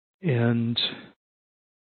 And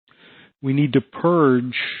we need to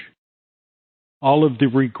purge all of the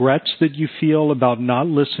regrets that you feel about not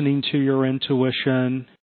listening to your intuition,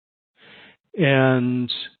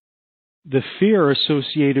 and the fear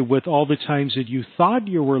associated with all the times that you thought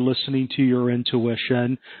you were listening to your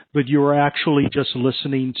intuition, but you were actually just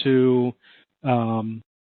listening to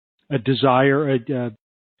a desire,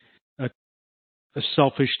 a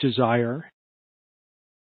selfish desire,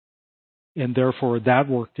 and therefore that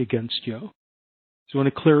worked against you. So you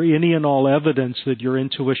want to clear any and all evidence that your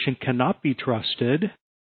intuition cannot be trusted,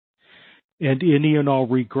 and any and all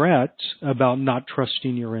regret about not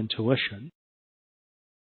trusting your intuition.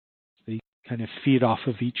 They kind of feed off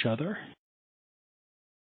of each other.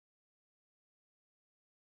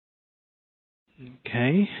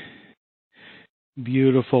 Okay.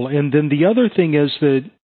 Beautiful. And then the other thing is that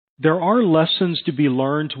there are lessons to be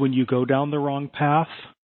learned when you go down the wrong path.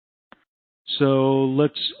 So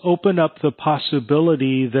let's open up the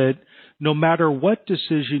possibility that no matter what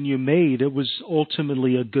decision you made, it was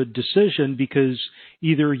ultimately a good decision because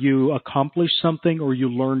either you accomplished something or you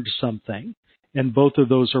learned something. And both of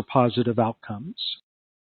those are positive outcomes.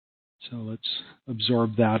 So let's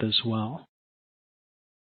absorb that as well.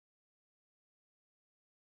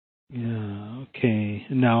 Yeah, okay.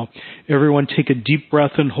 Now, everyone take a deep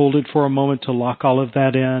breath and hold it for a moment to lock all of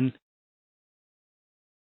that in.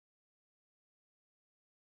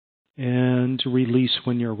 And release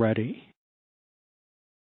when you're ready.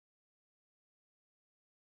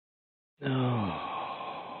 Oh.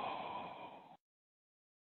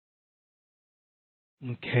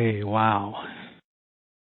 Okay, wow.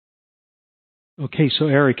 Okay, so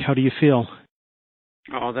Eric, how do you feel?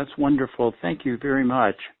 Oh, that's wonderful. Thank you very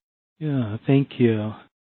much. Yeah, thank you.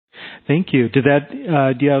 Thank you. Do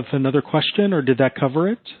you have another question, or did that cover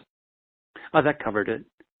it? Oh, that covered it.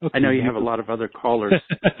 Okay. I know you have a lot of other callers.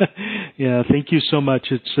 Yeah, thank you so much.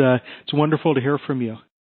 It's wonderful to hear from you.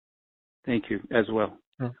 Thank you as well.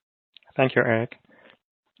 Thank you, Eric.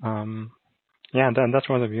 That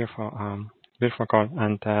was a beautiful call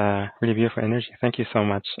and really beautiful energy. Thank you so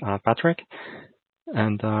much, Patrick,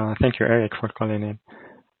 and thank you, Eric, for calling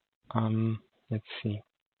in. Let's see.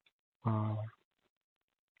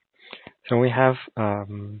 So we have a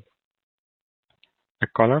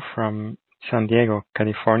caller from San Diego,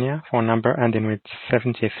 California, phone number ending with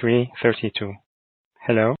 7332.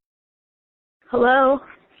 Hello. Hello.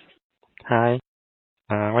 Hi.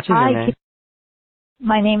 What is Hi. your name?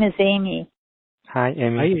 My name is Amy. Hi,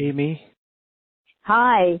 Amy. Hi, Amy.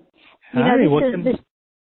 Hi. Hi.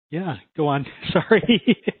 Yeah, go on.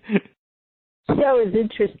 Sorry. Show is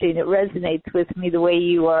interesting. It resonates with me the way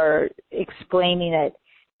you are explaining it.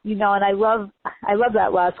 And I love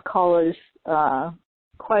that last caller's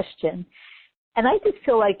question. And I just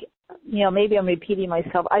feel like, maybe I'm repeating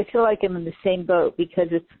myself. I feel like I'm in the same boat because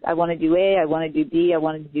I want to do A, I want to do B, I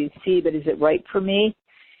want to do C, but is it right for me?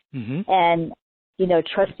 Mm-hmm. And,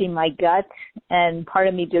 trusting my gut. And part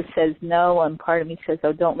of me just says no, and part of me says,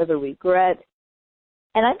 oh, don't live a regret.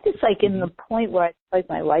 And I'm just like in the point where I feel like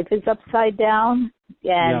my life is upside down.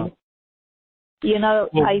 And,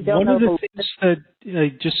 well, I don't know. One of the things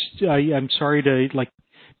that I'm sorry to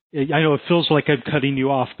I know it feels like I'm cutting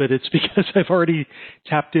you off, but it's because I've already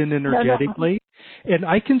tapped in energetically. No. And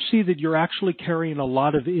I can see that you're actually carrying a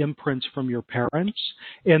lot of imprints from your parents.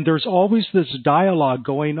 And there's always this dialogue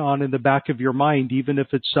going on in the back of your mind, even if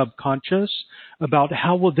it's subconscious, about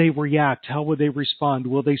how will they react? How will they respond?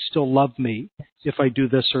 Will they still love me if I do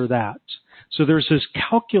this or that? So there's this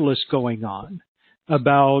calculus going on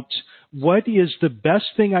about what is the best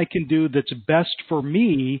thing I can do that's best for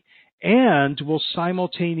me and will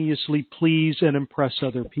simultaneously please and impress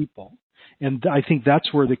other people. And I think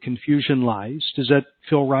that's where the confusion lies. Does that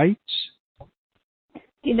feel right?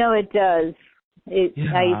 It does. In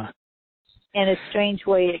a strange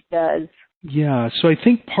way, it does. Yeah. So I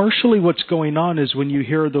think partially what's going on is when you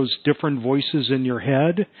hear those different voices in your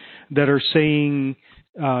head that are saying,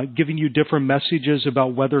 giving you different messages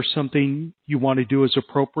about whether something you want to do is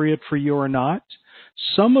appropriate for you or not.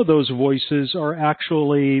 Some of those voices are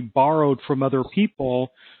actually borrowed from other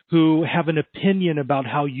people who have an opinion about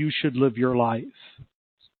how you should live your life.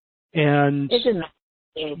 And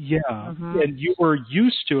and you were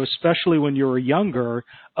used to, especially when you were younger,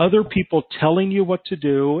 other people telling you what to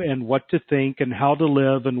do and what to think and how to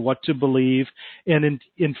live and what to believe, and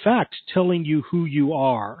in fact, telling you who you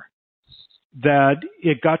are. That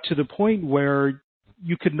it got to the point where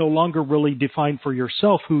you could no longer really define for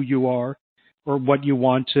yourself who you are, or what you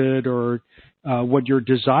wanted, or what your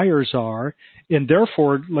desires are. And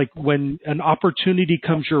therefore, like when an opportunity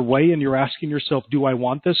comes your way and you're asking yourself, do I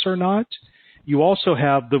want this or not? You also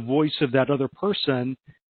have the voice of that other person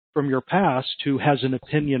from your past who has an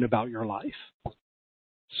opinion about your life.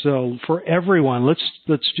 So for everyone,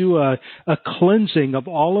 let's do a cleansing of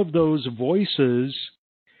all of those voices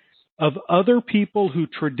of other people who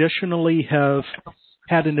traditionally have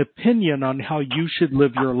had an opinion on how you should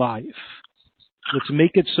live your life. Let's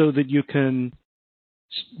make it so that you can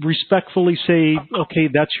respectfully say, okay,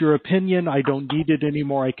 that's your opinion. I don't need it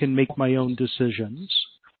anymore. I can make my own decisions.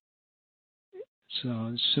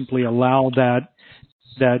 So simply allow that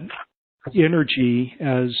energy,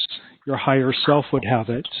 as your higher self would have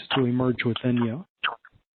it, to emerge within you.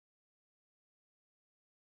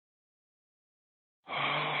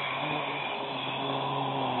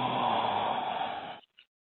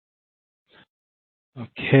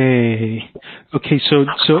 Okay.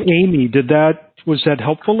 So Amy, was that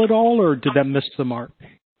helpful at all, or did that miss the mark?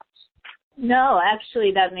 No,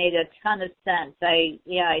 actually, that made a ton of sense. I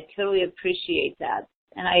totally appreciate that,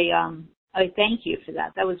 and I thank you for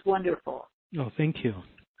that. That was wonderful. Oh, thank you.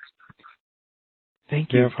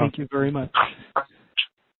 Thank you. Beautiful. Thank you very much.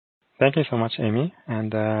 Thank you so much, Amy,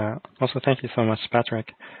 and also thank you so much, Patrick,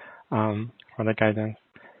 for the guidance.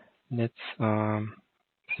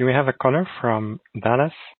 We have a caller from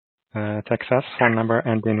Dallas, Texas, phone number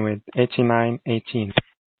ending with 8918.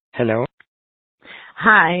 Hello.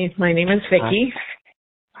 Hi, my name is Vicki.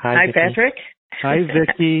 Hi, Vicki. Patrick. Hi,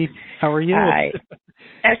 Vicki. How are you? Hi.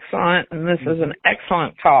 Excellent, and this is an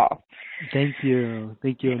excellent call. Thank you.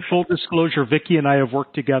 In full disclosure, Vicki and I have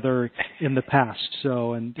worked together in the past.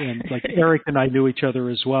 So, and like Eric and I knew each other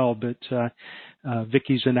as well, but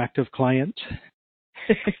Vicki's an active client.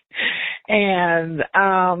 And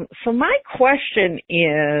so my question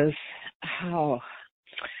is,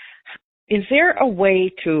 is there a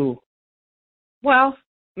way to, well,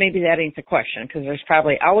 maybe that ain't the question, because there's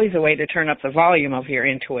probably always a way to turn up the volume of your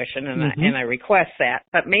intuition, and I request that.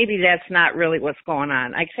 But maybe that's not really what's going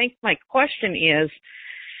on. I think my question is,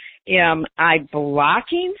 am I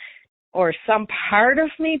blocking, or some part of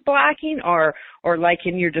me blocking, or like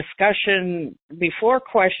in your discussion before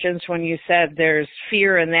questions when you said there's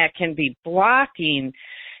fear and that can be blocking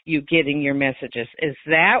you getting your messages. Is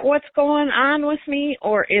that what's going on with me,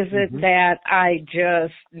 or is it that I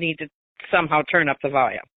just need to somehow turn up the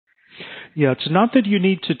volume? Yeah, it's not that you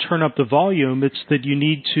need to turn up the volume. It's that you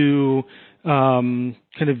need to kind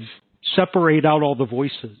of separate out all the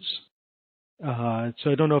voices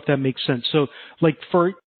So I don't know if that makes sense. So like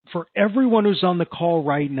for everyone who's on the call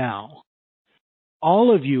right now,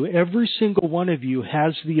 all of you, every single one of you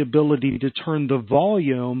has the ability to turn the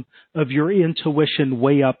volume of your intuition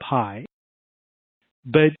way up high.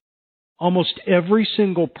 But almost every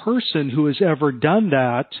single person who has ever done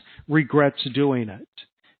that regrets doing it,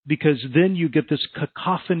 because then you get this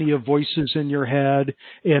cacophony of voices in your head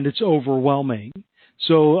and it's overwhelming.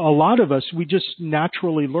 So a lot of us, we just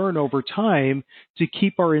naturally learn over time to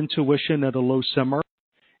keep our intuition at a low simmer.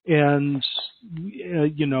 And,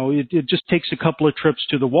 it just takes a couple of trips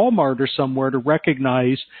to the Walmart or somewhere to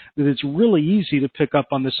recognize that it's really easy to pick up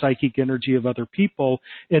on the psychic energy of other people.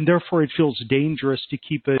 And therefore it feels dangerous to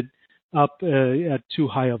keep it up at too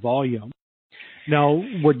high a volume. Now,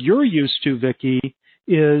 what you're used to, Vicki,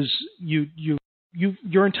 is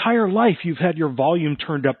your entire life you've had your volume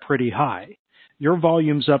turned up pretty high. Your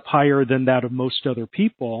volume's up higher than that of most other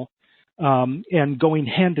people. And going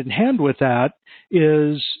hand in hand with that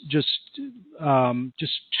is just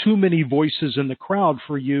too many voices in the crowd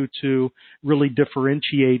for you to really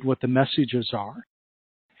differentiate what the messages are.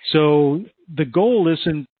 So the goal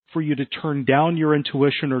isn't for you to turn down your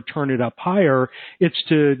intuition or turn it up higher. It's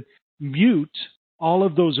to mute all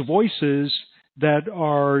of those voices that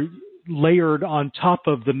are layered on top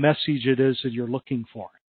of the message it is that you're looking for.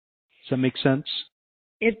 Does that make sense?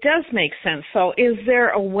 It does make sense. So is there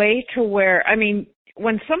a way to where,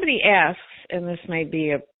 when somebody asks, and this may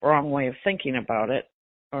be a wrong way of thinking about it,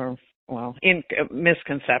 or, in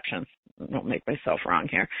misconception, don't make myself wrong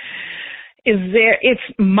here, it's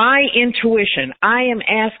my intuition. I am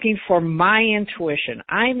asking for my intuition.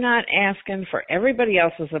 I'm not asking for everybody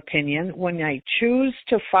else's opinion. When I choose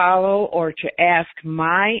to follow or to ask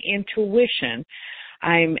my intuition,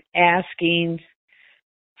 I'm asking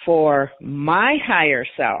for my higher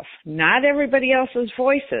self, not everybody else's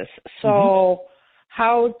voices. So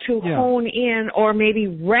how to hone in or maybe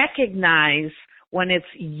recognize when it's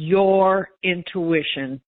your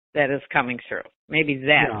intuition that is coming through. Maybe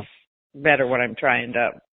that's better what I'm trying to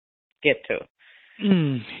get to.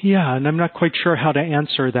 And I'm not quite sure how to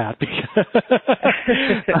answer that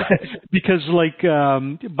because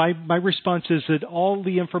my response is that all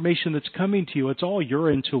the information that's coming to you, it's all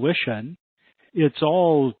your intuition. It's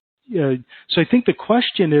all, so I think the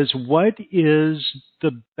question is, what is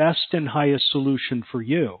the best and highest solution for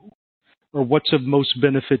you? Or what's of most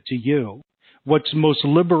benefit to you? What's most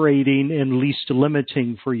liberating and least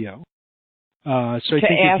limiting for you? So I think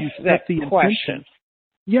if you set the intention,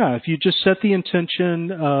 if you just set the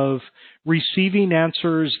intention of receiving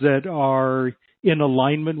answers that are in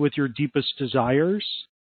alignment with your deepest desires,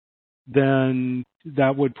 then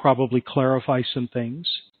that would probably clarify some things.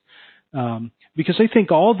 Because I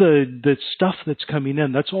think all the stuff that's coming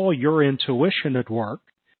in, that's all your intuition at work.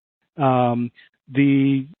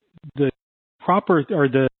 The proper or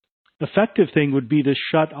the effective thing would be to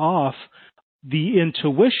shut off the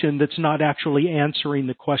intuition that's not actually answering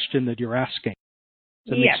the question that you're asking.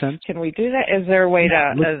 Does that make sense? Can we do that? Is there a way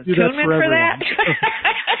to attunement for that?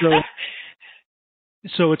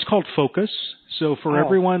 So it's called focus. So for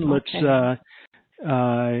everyone,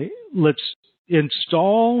 let's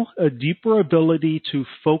install a deeper ability to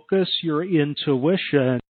focus your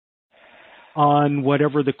intuition on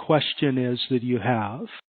whatever the question is that you have.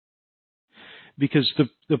 Because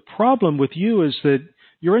the problem with you is that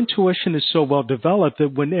your intuition is so well developed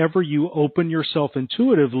that whenever you open yourself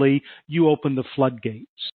intuitively, you open the floodgates.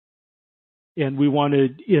 And we want to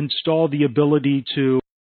install the ability to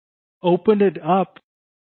open it up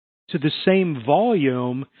to the same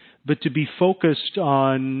volume, but to be focused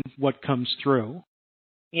on what comes through.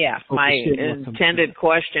 Yeah, my intended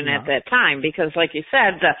question at that time, because like you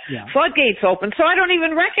said, the floodgates open, so I don't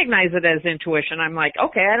even recognize it as intuition. I'm like,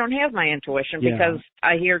 okay, I don't have my intuition because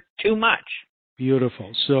I hear too much.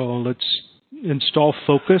 Beautiful. So let's install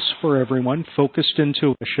focus for everyone, focused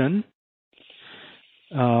intuition.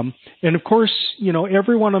 And of course,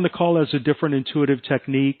 everyone on the call has a different intuitive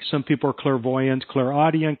technique. Some people are clairvoyant,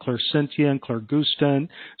 clairaudient, clairsentient, clairgustant,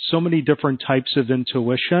 so many different types of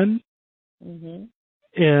intuition. Mm-hmm.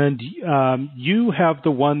 And you have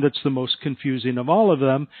the one that's the most confusing of all of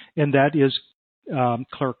them, and that is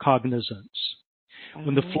claircognizance.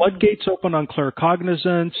 When the floodgates open on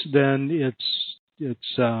claircognizance, then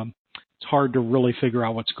it's hard to really figure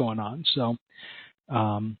out what's going on. So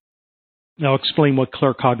I'll explain what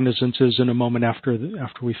claircognizance is in a moment after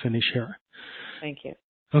we finish here. Thank you.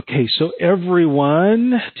 Okay, so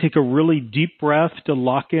everyone, take a really deep breath to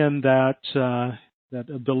lock in that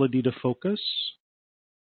ability to focus.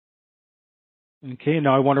 Okay,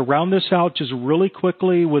 now I want to round this out just really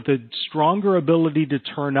quickly with a stronger ability to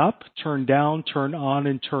turn up, turn down, turn on,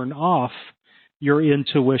 and turn off your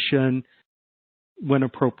intuition when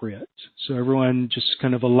appropriate. So everyone just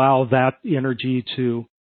kind of allow that energy to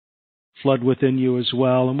flood within you as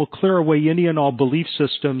well. And we'll clear away any and all belief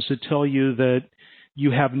systems that tell you that you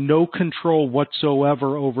have no control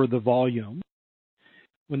whatsoever over the volume.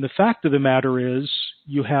 When the fact of the matter is,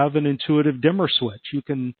 you have an intuitive dimmer switch. You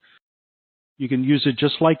can use it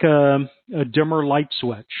just like a dimmer light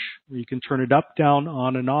switch, where you can turn it up, down,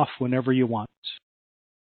 on, and off whenever you want.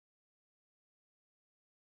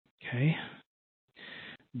 Okay.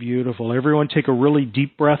 Beautiful. Everyone take a really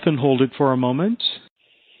deep breath and hold it for a moment.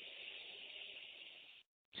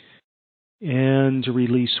 And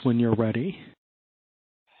release when you're ready.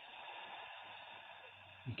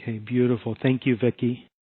 Okay, beautiful. Thank you, Vicki.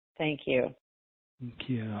 Thank you. Thank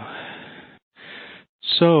you.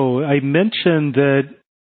 So I mentioned that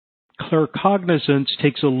claircognizance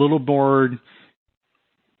takes a little more,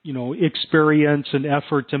 experience and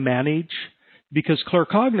effort to manage, because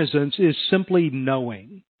claircognizance is simply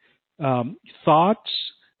knowing. Thoughts,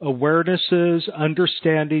 awarenesses,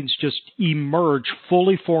 understandings just emerge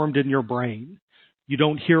fully formed in your brain. You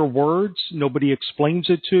don't hear words. Nobody explains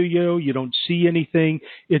it to you. You don't see anything.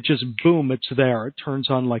 It just, boom, it's there. It turns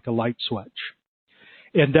on like a light switch.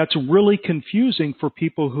 And that's really confusing for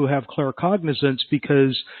people who have claircognizance,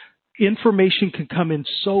 because information can come in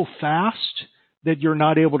so fast that you're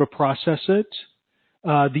not able to process it.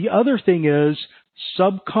 The other thing is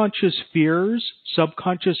subconscious fears,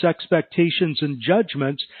 subconscious expectations and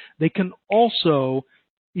judgments, they can also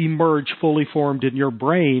emerge fully formed in your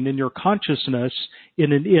brain, in your consciousness,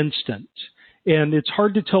 in an instant. And it's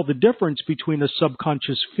hard to tell the difference between a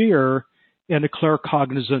subconscious fear and a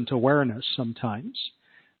claircognizant awareness sometimes.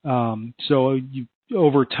 So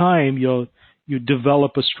over time, you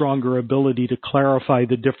develop a stronger ability to clarify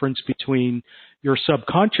the difference between your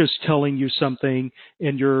subconscious telling you something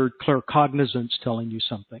and your claircognizance telling you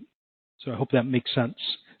something. So I hope that makes sense.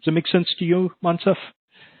 Does it make sense to you, Mansef?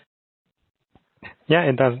 Yeah,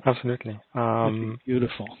 it does, absolutely. Okay,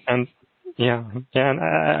 beautiful. And and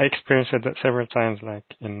I experienced it several times, like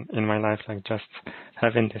in my life, like just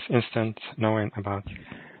having this instant knowing about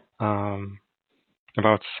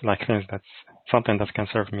like things that's something that can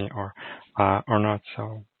serve me or not.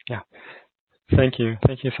 So yeah, thank you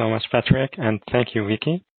so much, Patrick, and thank you,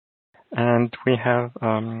 Vicki. And we have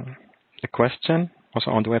a question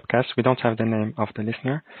also on the webcast. We don't have the name of the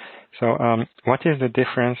listener. So what is the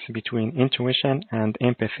difference between intuition and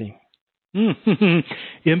empathy?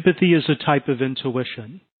 Empathy is a type of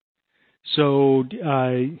intuition. So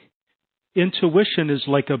intuition is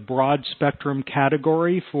like a broad spectrum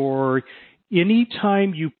category for any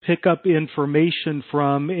time you pick up information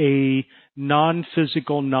from a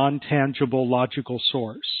non-physical, non-tangible logical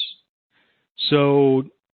source. So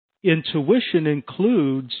intuition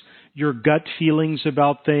includes your gut feelings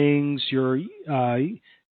about things, your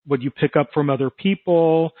what you pick up from other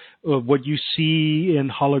people, what you see in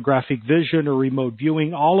holographic vision or remote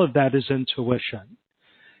viewing. All of that is intuition.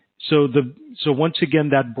 So once again,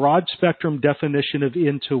 that broad spectrum definition of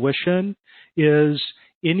intuition is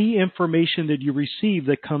any information that you receive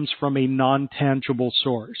that comes from a non-tangible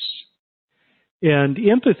source. And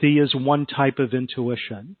empathy is one type of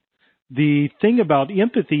intuition. The thing about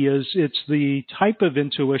empathy is it's the type of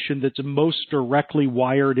intuition that's most directly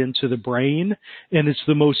wired into the brain, and it's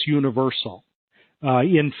the most universal.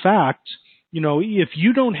 In fact, if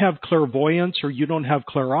you don't have clairvoyance or you don't have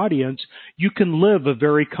clairaudience, you can live a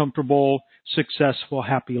very comfortable, successful,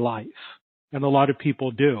 happy life. And a lot of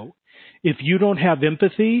people do. If you don't have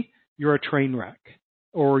empathy, you're a train wreck,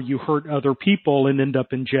 or you hurt other people and end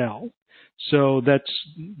up in jail. So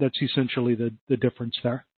that's essentially the difference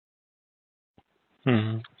there.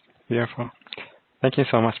 Mm-hmm. Beautiful. Thank you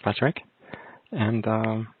so much, Patrick. And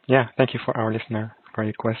thank you for our listener for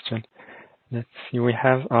your question. Let's see, we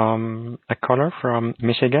have a caller from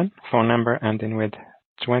Michigan, phone number ending with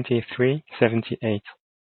 2378.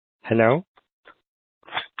 Hello?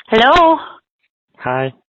 Hello.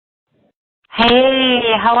 Hi. Hey,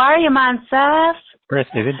 how are you, Mansef? Great.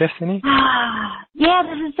 Is it Destiny? Yeah,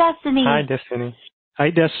 this is Destiny. Hi, Destiny. Hi,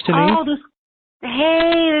 Destiny.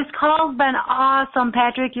 This call's been awesome,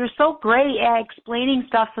 Patrick. You're so great at explaining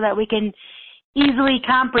stuff so that we can easily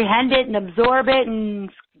comprehend it and absorb it, and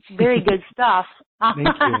very good stuff. Thank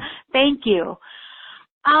you. Thank you.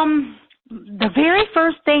 The very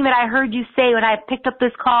first thing that I heard you say when I picked up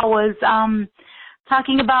this call was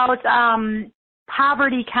talking about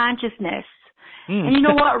poverty consciousness. And you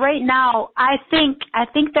know what? Right now, I think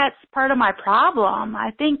that's part of my problem.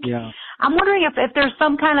 I think I'm wondering if there's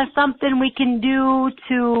some kind of something we can do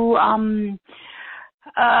to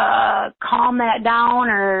calm that down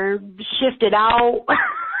or shift it out,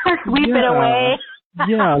 sweep it away.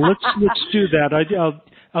 Yeah, let's do that.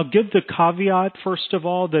 I'll give the caveat, first of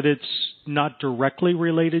all, that it's not directly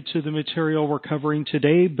related to the material we're covering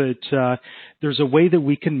today, but there's a way that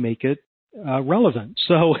we can make it relevant.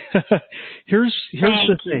 So here's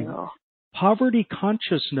the thing. Poverty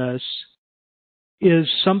consciousness is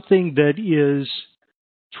something that is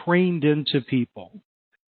trained into people.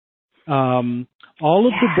 All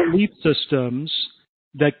of the belief systems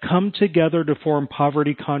that come together to form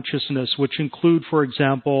poverty consciousness, which include, for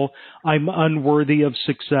example, I'm unworthy of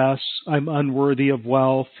success, I'm unworthy of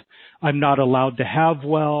wealth, I'm not allowed to have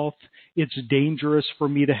wealth, it's dangerous for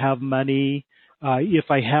me to have money,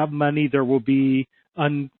 if I have money, there will be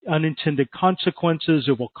unintended consequences,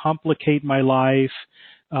 it will complicate my life,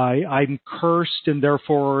 I'm cursed and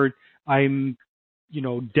therefore I'm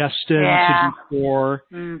destined to be poor,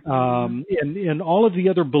 and all of the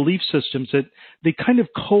other belief systems that they kind of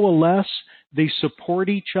coalesce, they support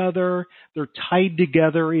each other, they're tied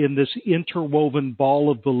together in this interwoven ball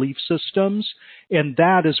of belief systems, and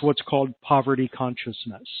that is what's called poverty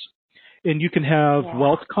consciousness. And you can have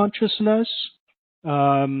wealth consciousness. There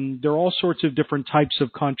are all sorts of different types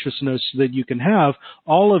of consciousness that you can have.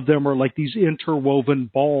 All of them are like these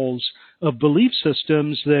interwoven balls of belief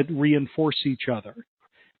systems that reinforce each other.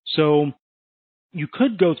 So you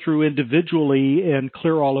could go through individually and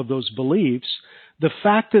clear all of those beliefs. The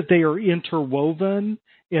fact that they are interwoven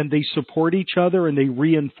and they support each other and they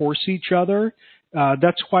reinforce each other,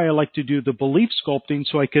 that's why I like to do the belief sculpting,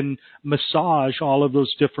 so I can massage all of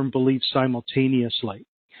those different beliefs simultaneously.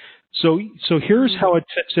 So here's how it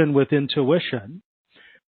fits in with intuition.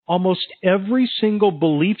 Almost every single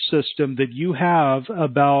belief system that you have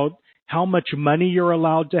about how much money you're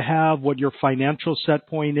allowed to have, what your financial set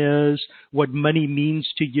point is, what money means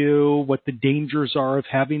to you, what the dangers are of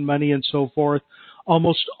having money and so forth,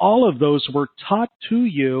 almost all of those were taught to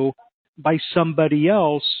you by somebody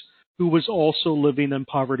else who was also living in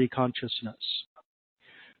poverty consciousness.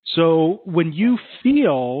 So when you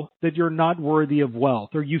feel that you're not worthy of wealth,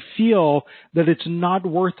 or you feel that it's not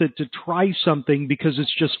worth it to try something because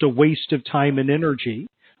it's just a waste of time and energy,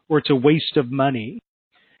 or it's a waste of money,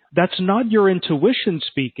 that's not your intuition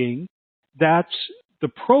speaking. That's the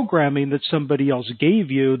programming that somebody else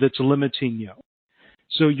gave you that's limiting you.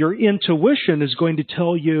 So your intuition is going to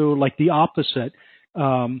tell you like the opposite.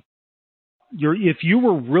 If you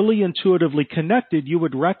were really intuitively connected, you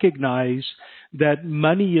would recognize that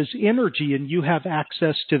money is energy and you have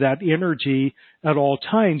access to that energy at all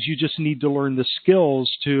times. You just need to learn the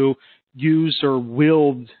skills to use or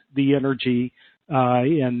wield the energy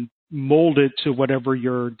and mold it to whatever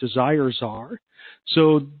your desires are.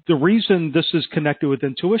 So the reason this is connected with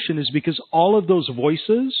intuition is because all of those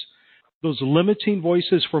voices, those limiting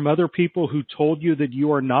voices from other people who told you that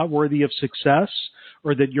you are not worthy of success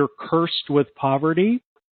or that you're cursed with poverty,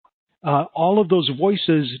 all of those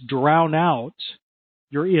voices drown out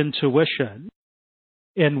your intuition.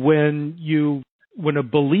 And when a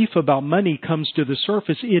belief about money comes to the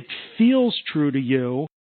surface, it feels true to you,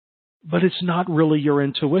 but it's not really your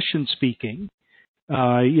intuition speaking.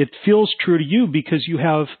 It feels true to you because you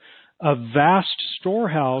have a vast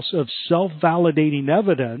storehouse of self-validating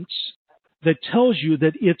evidence that tells you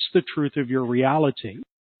that it's the truth of your reality.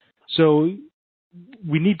 So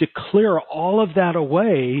we need to clear all of that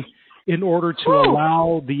away in order to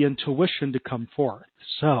allow the intuition to come forth.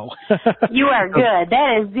 So you are good.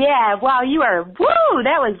 That is, wow, you are,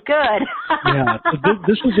 that was good. Yeah, so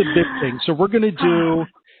this is a big thing. So we're going to do,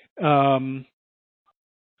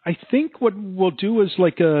 I think what we'll do is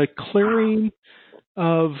like a clearing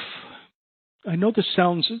of, I know this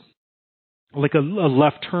sounds like a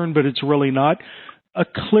left turn, but it's really not, a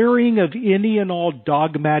clearing of any and all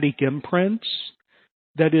dogmatic imprints.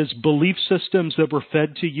 That is, belief systems that were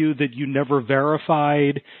fed to you that you never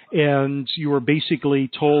verified, and you were basically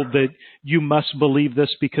told that you must believe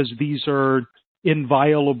this because these are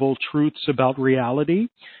inviolable truths about reality.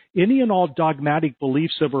 Any and all dogmatic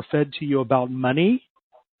beliefs that were fed to you about money,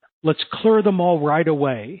 let's clear them all right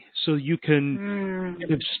away so you can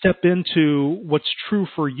kind of step into what's true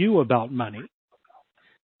for you about money.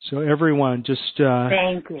 So everyone, just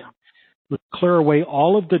thank you. Let's clear away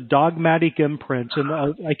all of the dogmatic imprints. And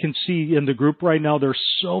I can see in the group right now, there's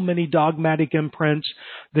so many dogmatic imprints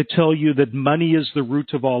that tell you that money is the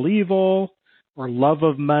root of all evil, or love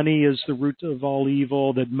of money is the root of all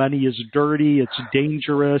evil, that money is dirty, it's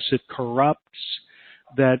dangerous, it corrupts,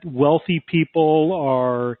 that wealthy people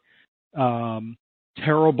are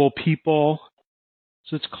terrible people.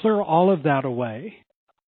 So let's clear all of that away.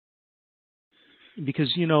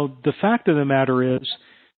 Because, the fact of the matter is,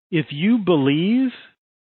 if you believe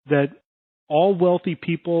that all wealthy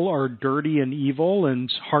people are dirty and evil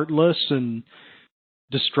and heartless and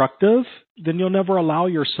destructive, then you'll never allow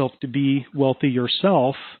yourself to be wealthy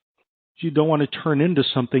yourself. You don't want to turn into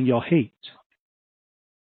something you'll hate.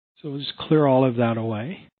 So just clear all of that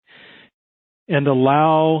away. And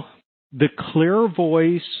allow the clear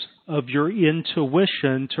voice of your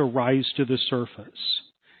intuition to rise to the surface.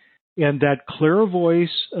 And that clear voice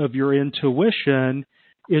of your intuition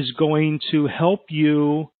is going to help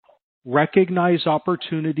you recognize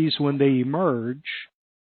opportunities when they emerge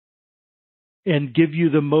and give you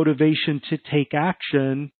the motivation to take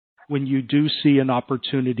action when you do see an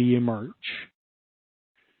opportunity emerge.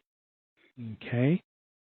 Okay.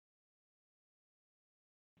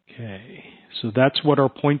 So that's what our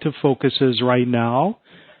point of focus is right now.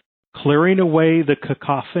 Clearing away the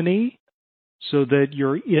cacophony so that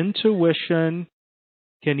your intuition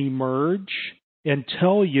can emerge and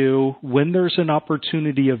tell you when there's an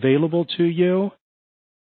opportunity available to you,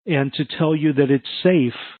 and to tell you that it's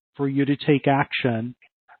safe for you to take action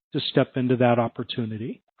to step into that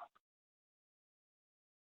opportunity.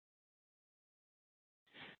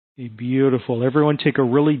 Okay, beautiful. Everyone take a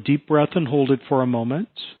really deep breath and hold it for a moment.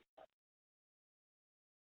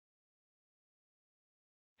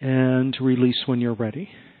 And release when you're ready.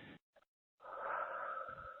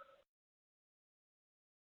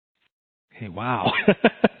 Okay, wow.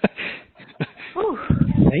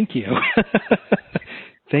 Thank you.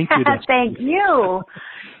 Thank you. Thank you.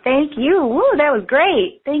 Thank you. Woo, that was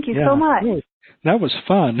great. Thank you so much. That was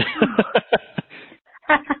fun.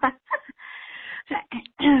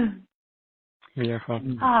 Beautiful.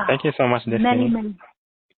 Thank you so much, Destiny. Many.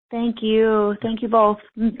 Thank you. Thank you both.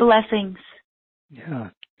 Blessings. Yeah.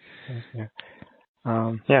 Thank you.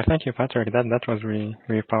 Thank you, Patrick. That was really,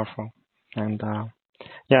 really powerful. And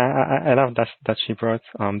I love that she brought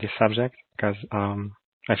this subject, because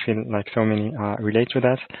I feel like so many relate to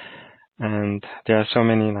that, and there are so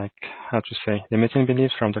many limiting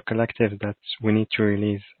beliefs from the collective that we need to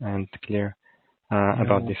release and clear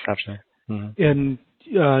about this subject. Mm-hmm.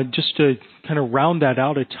 And just to kind of round that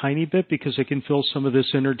out a tiny bit, because I can feel some of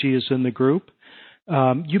this energy is in the group.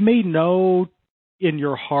 You may know in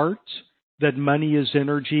your heart that money is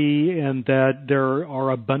energy and that there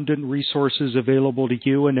are abundant resources available to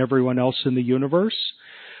you and everyone else in the universe.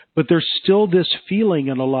 But there's still this feeling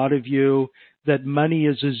in a lot of you that money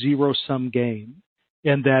is a zero-sum game,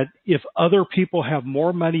 and that if other people have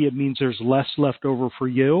more money, it means there's less left over for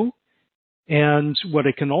you. And what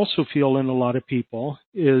I can also feel in a lot of people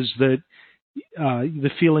is that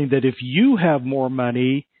the feeling that if you have more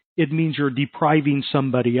money, it means you're depriving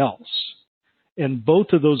somebody else. And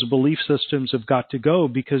both of those belief systems have got to go,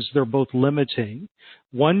 because they're both limiting.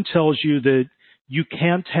 One tells you that you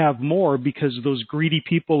can't have more because those greedy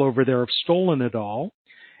people over there have stolen it all.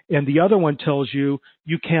 And the other one tells you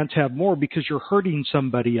you can't have more because you're hurting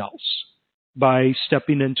somebody else by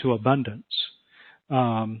stepping into abundance.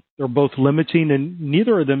 They're both limiting, and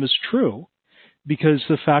neither of them is true, because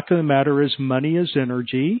the fact of the matter is money is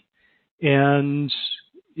energy. And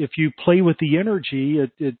if you play with the energy,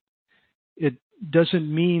 it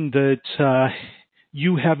doesn't mean that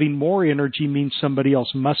you having more energy means somebody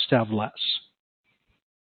else must have less.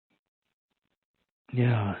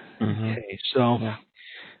 Yeah. Mm-hmm. Okay. So,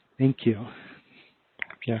 thank you.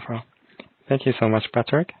 Beautiful. Thank you so much,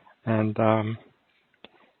 Patrick. And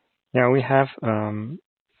we have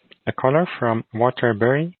a caller from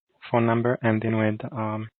Waterbury, phone number ending with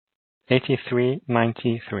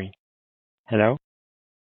 8393. Hello.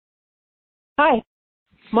 Hi.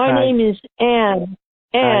 My name is Anne.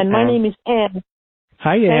 My name is Anne.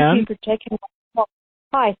 Hi, Anne. Thank you for taking my call.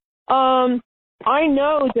 Hi. I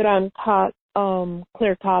know that I'm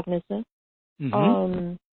clear cognizant.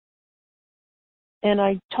 Mm-hmm. And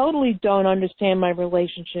I totally don't understand my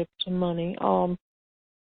relationship to money.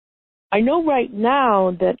 I know right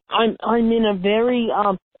now that I'm in a very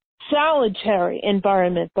solitary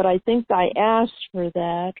environment, but I think I asked for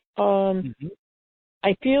that. Mm-hmm.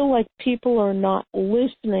 I feel like people are not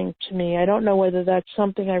listening to me. I don't know whether that's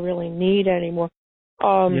something I really need anymore.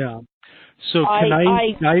 So can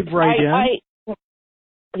I dive right in?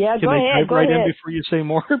 Yeah, Can go I ahead. dive right in before you say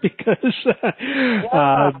more?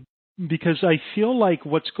 Because I feel like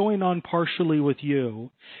what's going on partially with you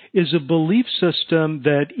is a belief system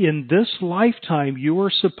that in this lifetime you are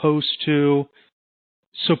supposed to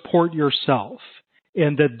support yourself,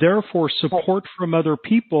 and that therefore support from other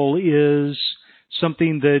people is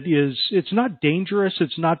something that is, it's not dangerous,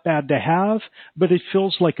 it's not bad to have, but it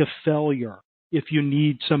feels like a failure. if you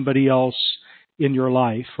need somebody else in your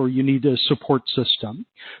life or you need a support system.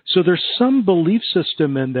 So there's some belief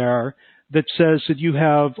system in there that says that you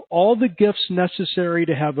have all the gifts necessary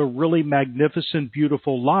to have a really magnificent,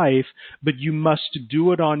 beautiful life, but you must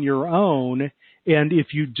do it on your own. And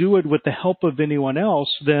if you do it with the help of anyone else,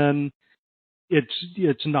 then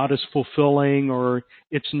it's not as fulfilling or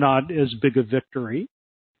it's not as big a victory.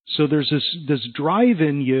 So there's this drive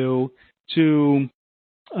in you to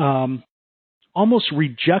almost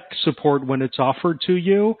reject support when it's offered to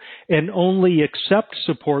you and only accept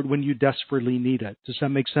support when you desperately need it. Does that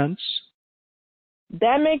make sense?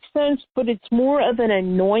 That makes sense, but it's more of an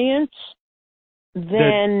annoyance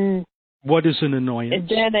than... What is an annoyance?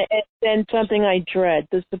 Than something I dread,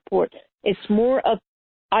 the support. It's more of,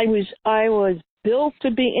 I was built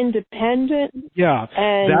to be independent. Yeah.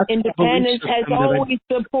 And independence has always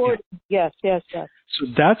supported. Yes. So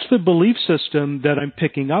that's the belief system that I'm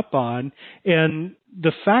picking up on. And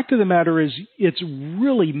the fact of the matter is it's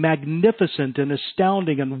really magnificent and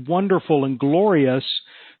astounding and wonderful and glorious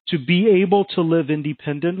to be able to live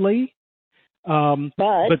independently.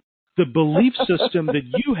 But the belief system that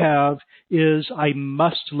you have is I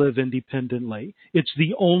must live independently. It's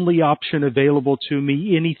the only option available to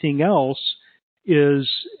me. Anything else is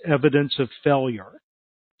evidence of failure.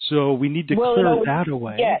 So we need to clear that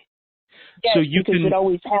away. Yes. Yes, so you because can, it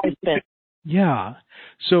always has been. Yeah.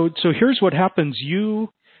 So here's what happens. You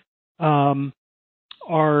are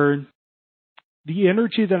the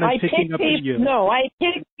energy that I'm picking up in you. No, I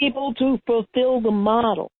pick people to fulfill the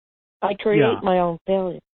model. I create my own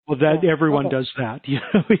failure. Well, everyone does that.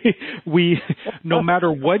 We no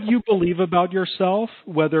matter what you believe about yourself,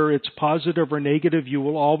 whether it's positive or negative, you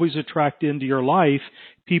will always attract into your life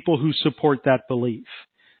people who support that belief.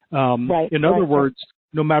 In other words,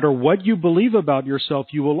 no matter what you believe about yourself,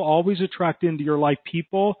 you will always attract into your life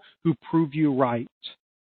people who prove you right.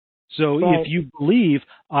 So if you believe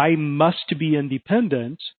I must be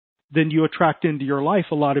independent, then you attract into your life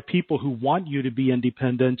a lot of people who want you to be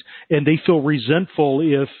independent, and they feel resentful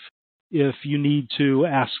if you need to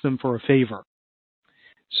ask them for a favor.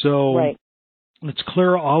 So let's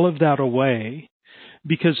clear all of that away,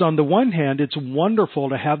 because on the one hand, it's wonderful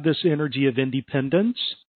to have this energy of independence,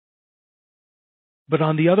 but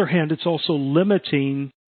on the other hand, it's also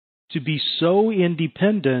limiting to be so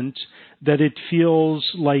independent that it feels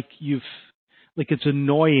like it's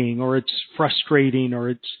annoying or it's frustrating or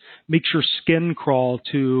it makes your skin crawl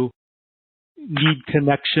to need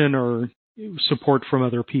connection or support from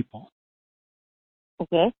other people.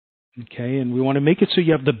 Okay. Okay, and we want to make it so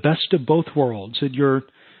you have the best of both worlds, that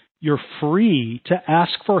you're free to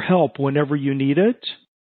ask for help whenever you need it,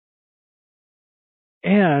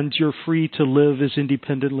 and you're free to live as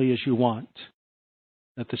independently as you want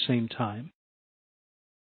at the same time.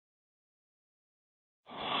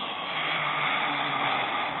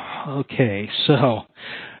 Okay, so,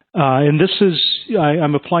 and this is,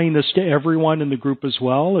 I'm applying this to everyone in the group as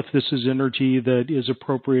well. If this is energy that is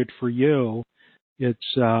appropriate for you,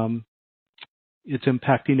 it's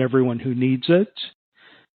impacting everyone who needs it.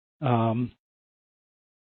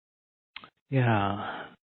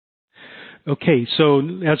 Okay, so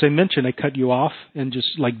as I mentioned, I cut you off and just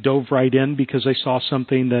dove right in because I saw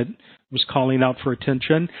something that was calling out for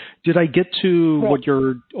attention. Did I get to what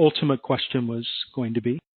your ultimate question was going to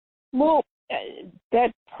be? Well,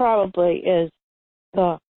 that probably is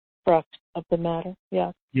the crux of the matter.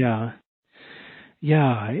 Yeah. Yeah.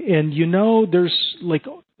 Yeah. And there's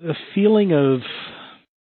a feeling of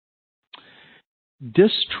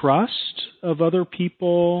distrust of other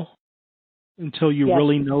people until you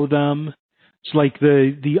really know them. It's like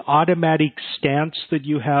the automatic stance that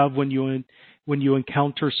you have when you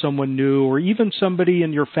encounter someone new, or even somebody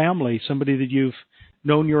in your family, somebody that you've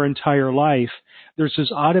known your entire life. There's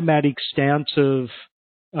this automatic stance of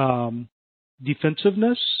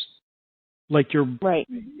defensiveness.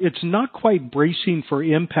 It's not quite bracing for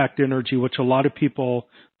impact energy, which a lot of people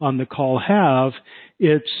on the call have.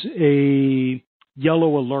 It's a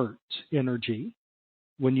yellow alert energy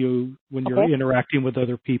when you're interacting with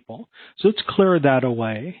other people. So let's clear that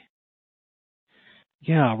away.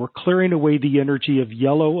 Yeah, we're clearing away the energy of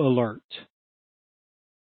yellow alert.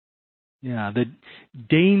 Yeah, the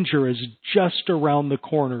danger is just around the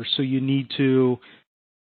corner, so you need to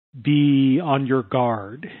be on your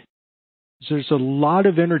guard. So there's a lot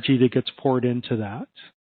of energy that gets poured into that.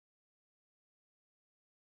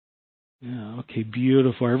 Yeah, okay,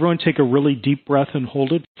 beautiful. Everyone take a really deep breath and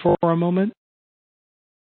hold it for a moment.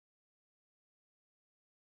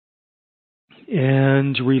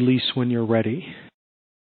 And release when you're ready.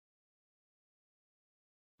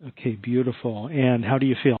 Okay, beautiful. And how do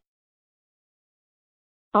you feel?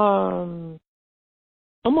 almost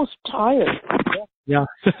tired. Yeah.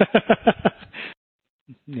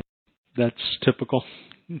 Yeah, that's typical.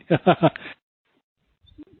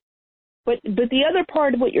 But the other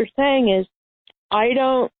part of what you're saying is, I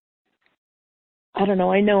don't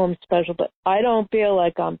know, I know I'm special, but I don't feel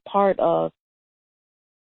like I'm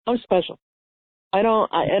special. I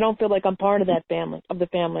don't feel like I'm part of that family, of the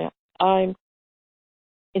family.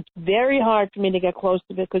 It's very hard for me to get close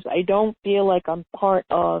to it because I don't feel like I'm part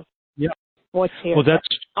of what's here. Well, that's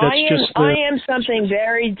I am something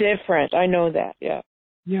very different. I know that. Yeah.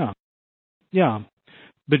 Yeah. Yeah.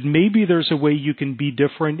 But maybe there's a way you can be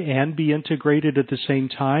different and be integrated at the same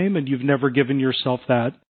time, and you've never given yourself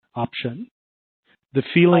that option. The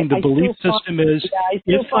feeling, the belief system is,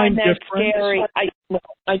 if I'm different, scary.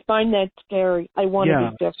 I find that scary. I want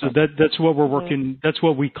to be different. So that's what we're working. That's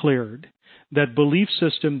what we cleared. That belief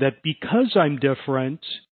system that because I'm different,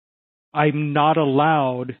 I'm not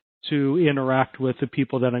allowed to interact with the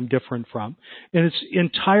people that I'm different from. And it's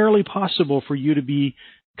entirely possible for you to be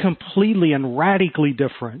completely and radically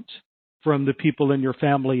different from the people in your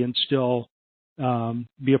family and still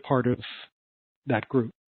be a part of that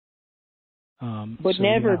group. But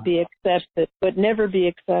never be accepted. Got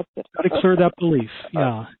to clear that belief,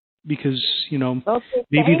 because,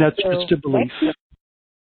 maybe that's just a belief.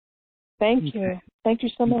 Thank you. Thank you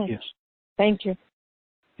so much. Thank you.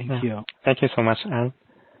 Thank you. Thank you so much, Anne.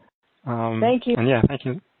 Thank you. And thank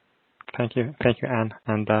you, Anne,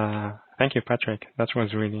 and thank you, Patrick. That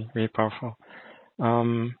was really, really powerful.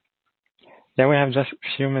 We have just a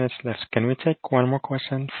few minutes left. Can we take one more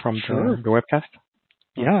question from the webcast?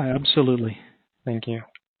 Yeah, absolutely. Thank you.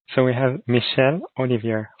 So we have Michelle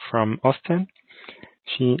Olivier from Austin.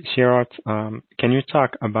 She wrote, can you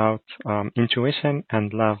talk about intuition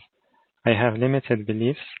and love? I have limited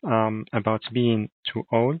beliefs about being too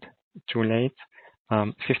old, too late,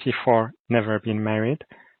 54, never been married,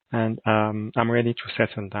 and I'm ready to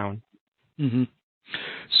settle down. Mm-hmm.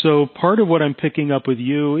 So part of what I'm picking up with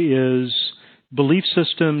you is belief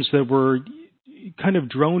systems that were kind of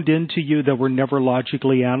droned into you that were never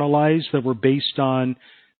logically analyzed, that were based on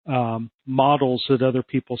models that other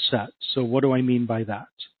people set. So what do I mean by that?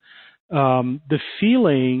 The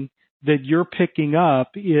feeling that you're picking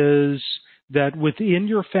up is that within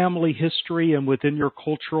your family history and within your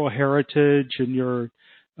cultural heritage and your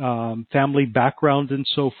family background and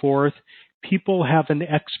so forth, people have an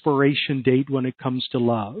expiration date when it comes to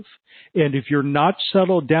love. And if you're not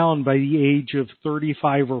settled down by the age of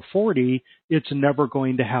 35 or 40, it's never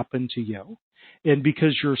going to happen to you. And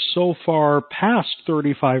because you're so far past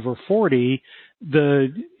 35 or 40,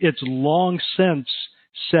 it's long since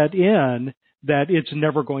set in that it's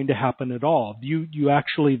never going to happen at all. You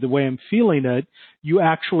actually, the way I'm feeling it, you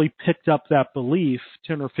actually picked up that belief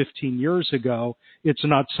 10 or 15 years ago. It's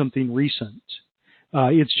not something recent.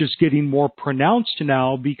 It's just getting more pronounced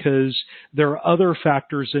now because there are other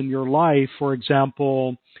factors in your life, for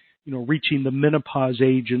example, reaching the menopause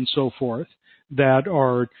age and so forth, that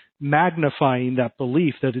are magnifying that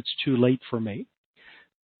belief that it's too late for me.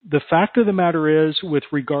 The fact of the matter is, with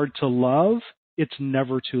regard to love, it's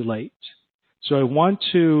never too late. So I want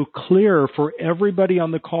to clear for everybody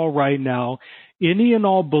on the call right now, any and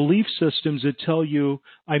all belief systems that tell you,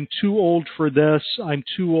 I'm too old for this, I'm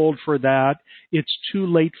too old for that, it's too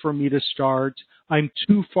late for me to start, I'm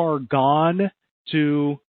too far gone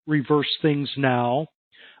to reverse things now,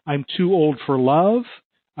 I'm too old for love,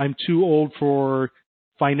 I'm too old for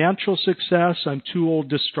financial success, I'm too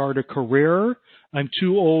old to start a career, I'm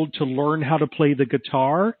too old to learn how to play the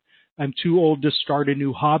guitar, I'm too old to start a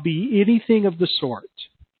new hobby, anything of the sort.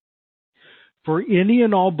 For any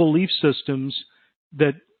and all belief systems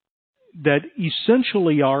that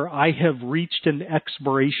essentially are, I have reached an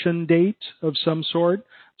expiration date of some sort,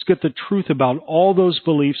 let's get the truth about all those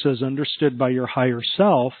beliefs as understood by your higher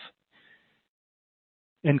self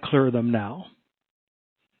and clear them now.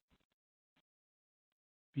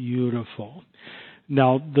 Beautiful.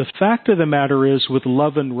 Now, the fact of the matter is, with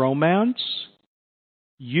love and romance,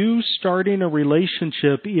 you starting a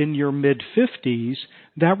relationship in your mid-50s,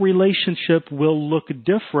 that relationship will look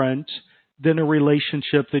different than a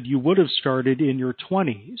relationship that you would have started in your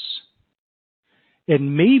 20s.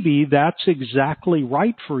 And maybe that's exactly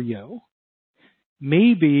right for you.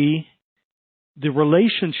 Maybe the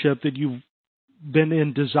relationship that you've been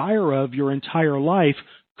in desire of your entire life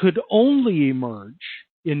could only emerge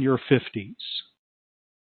in your 50s.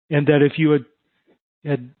 And that if you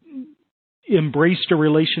had embraced a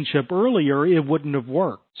relationship earlier, it wouldn't have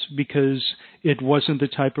worked because it wasn't the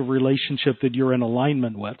type of relationship that you're in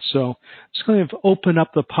alignment with. So it's kind of open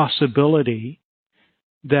up the possibility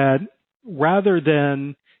that rather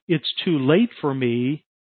than it's too late for me,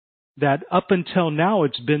 that up until now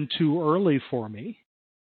it's been too early for me.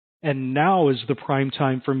 And now is the prime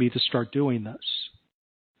time for me to start doing this.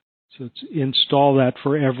 So it's install that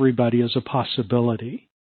for everybody as a possibility.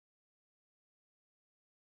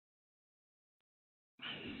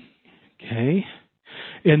 Okay.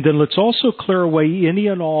 And then let's also clear away any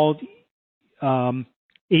and all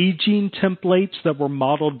aging templates that were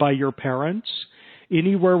modeled by your parents.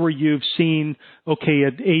 Anywhere where you've seen, okay,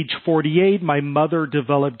 at age 48, my mother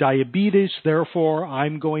developed diabetes, therefore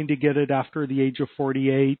I'm going to get it after the age of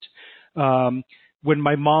 48. When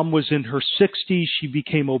my mom was in her 60s, she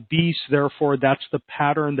became obese, therefore that's the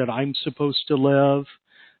pattern that I'm supposed to live.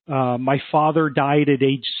 My father died at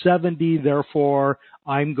age 70, therefore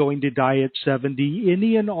I'm going to die at 70.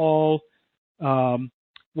 Any and all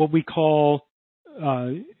what we call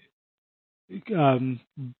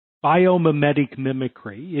biomimetic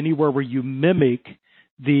mimicry, anywhere where you mimic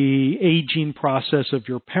the aging process of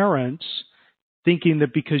your parents, thinking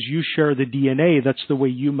that because you share the DNA, that's the way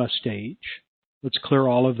you must age. Let's clear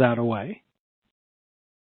all of that away.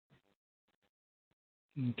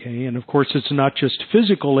 Okay, and of course it's not just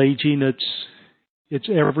physical aging, it's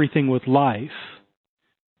everything with life.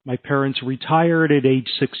 My parents retired at age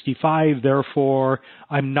 65, therefore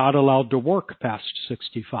I'm not allowed to work past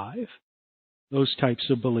 65. Those types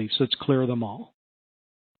of beliefs. Let's clear them all.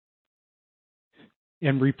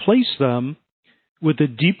 And replace them with a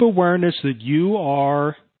deep awareness that you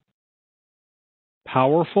are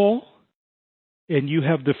powerful and you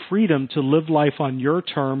have the freedom to live life on your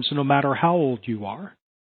terms no matter how old you are.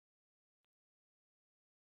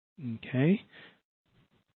 Okay.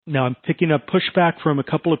 Now I'm picking up pushback from a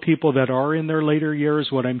couple of people that are in their later years.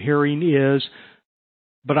 What I'm hearing is,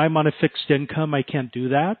 but I'm on a fixed income, I can't do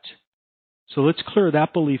that. So let's clear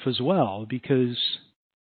that belief as well, because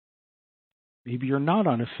maybe you're not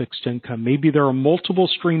on a fixed income. Maybe there are multiple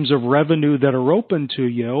streams of revenue that are open to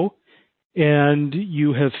you, and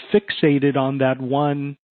you have fixated on that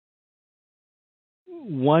one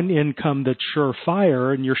income that's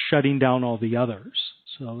surefire, and you're shutting down all the others.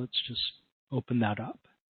 So let's just open that up.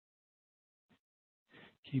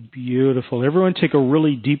 Okay, beautiful. Everyone take a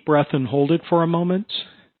really deep breath and hold it for a moment.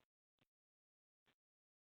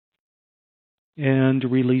 And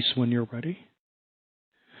release when you're ready.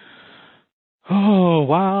 Oh,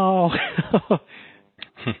 wow.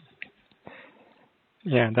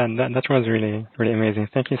 Yeah, that was really, really amazing.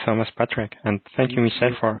 Thank you so much, Patrick. And thank you,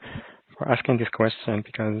 Michelle, for asking this question,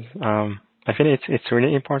 because I feel it's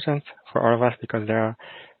really important for all of us, because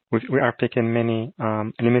we are picking many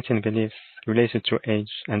limiting beliefs related to age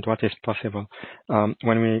and what is possible.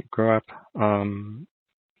 When we grow up,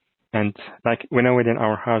 and like we know within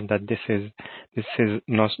our heart that this is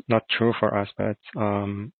not true for us, but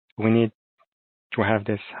we need to have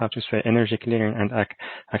this, how to say, energy clearing and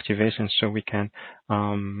activation, so we can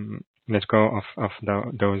let go of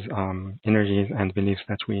those energies and beliefs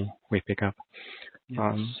that we pick up.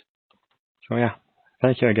 Yes. So yeah,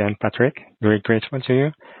 thank you again, Patrick. Very grateful to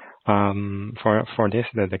you for this,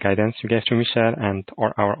 the guidance you gave to Michelle and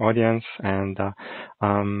our audience, and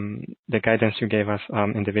the guidance you gave us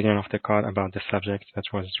in the beginning of the call about the subject. That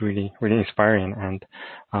was really, really inspiring, and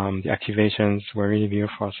the activations were really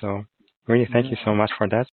beautiful. So really, thank you so much for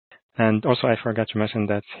that. And also, I forgot to mention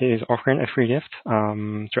that he is offering a free gift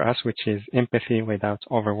to us, which is empathy without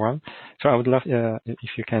overwhelm. So I would love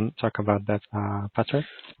if you can talk about that, Patrick.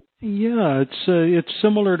 Yeah, it's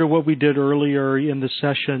similar to what we did earlier in the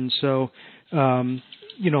session. So,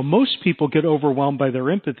 most people get overwhelmed by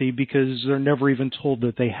their empathy because they're never even told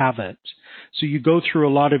that they have it. So you go through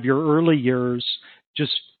a lot of your early years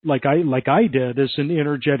just like I did, as an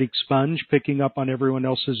energetic sponge, picking up on everyone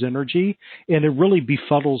else's energy, and it really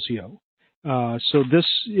befuddles you. So this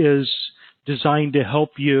is designed to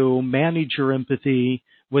help you manage your empathy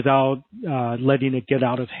without letting it get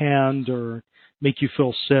out of hand or make you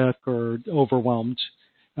feel sick or overwhelmed.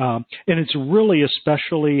 And it's really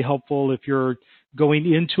especially helpful if you're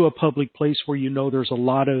going into a public place where you know there's a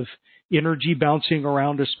lot of energy bouncing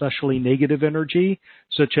around, especially negative energy,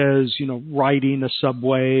 such as, riding a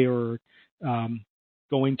subway or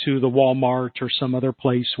going to the Walmart or some other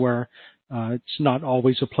place where it's not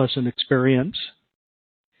always a pleasant experience.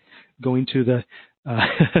 Going to the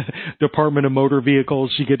Department of Motor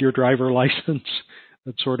Vehicles, you get your driver license,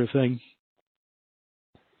 that sort of thing.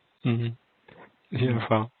 Mm-hmm.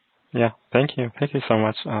 Beautiful. Yeah, thank you. Thank you so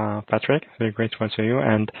much, Patrick. Very grateful to you.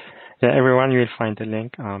 And yeah, everyone, you will find the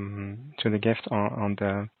link to the gift on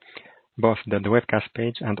both the webcast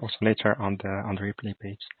page and also later on the replay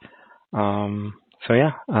page. So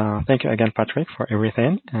yeah, thank you again, Patrick, for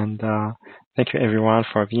everything, and thank you everyone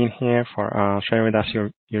for being here, for sharing with us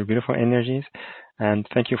your beautiful energies, and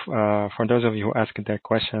thank you for those of you who asked their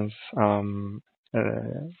questions.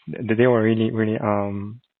 They were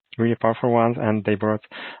really powerful ones, and they brought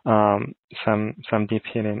some deep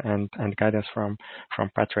healing and guidance from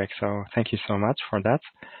Patrick. So thank you so much for that.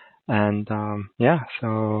 And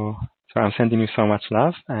so I'm sending you so much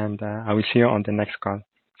love, and I will see you on the next call.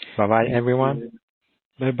 Bye-bye, everyone.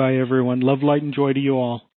 Bye-bye, everyone. Love, light, and joy to you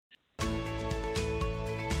all.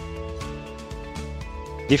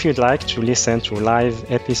 If you'd like to listen to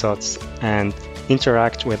live episodes and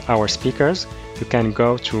interact with our speakers, you can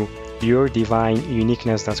go to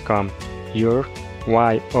yourdivineuniqueness.com. Your,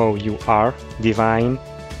 Y-O-U-R, divine,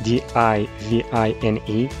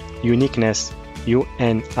 D-I-V-I-N-E, uniqueness,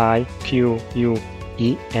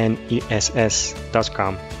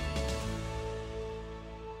 UNIQUENESS.com.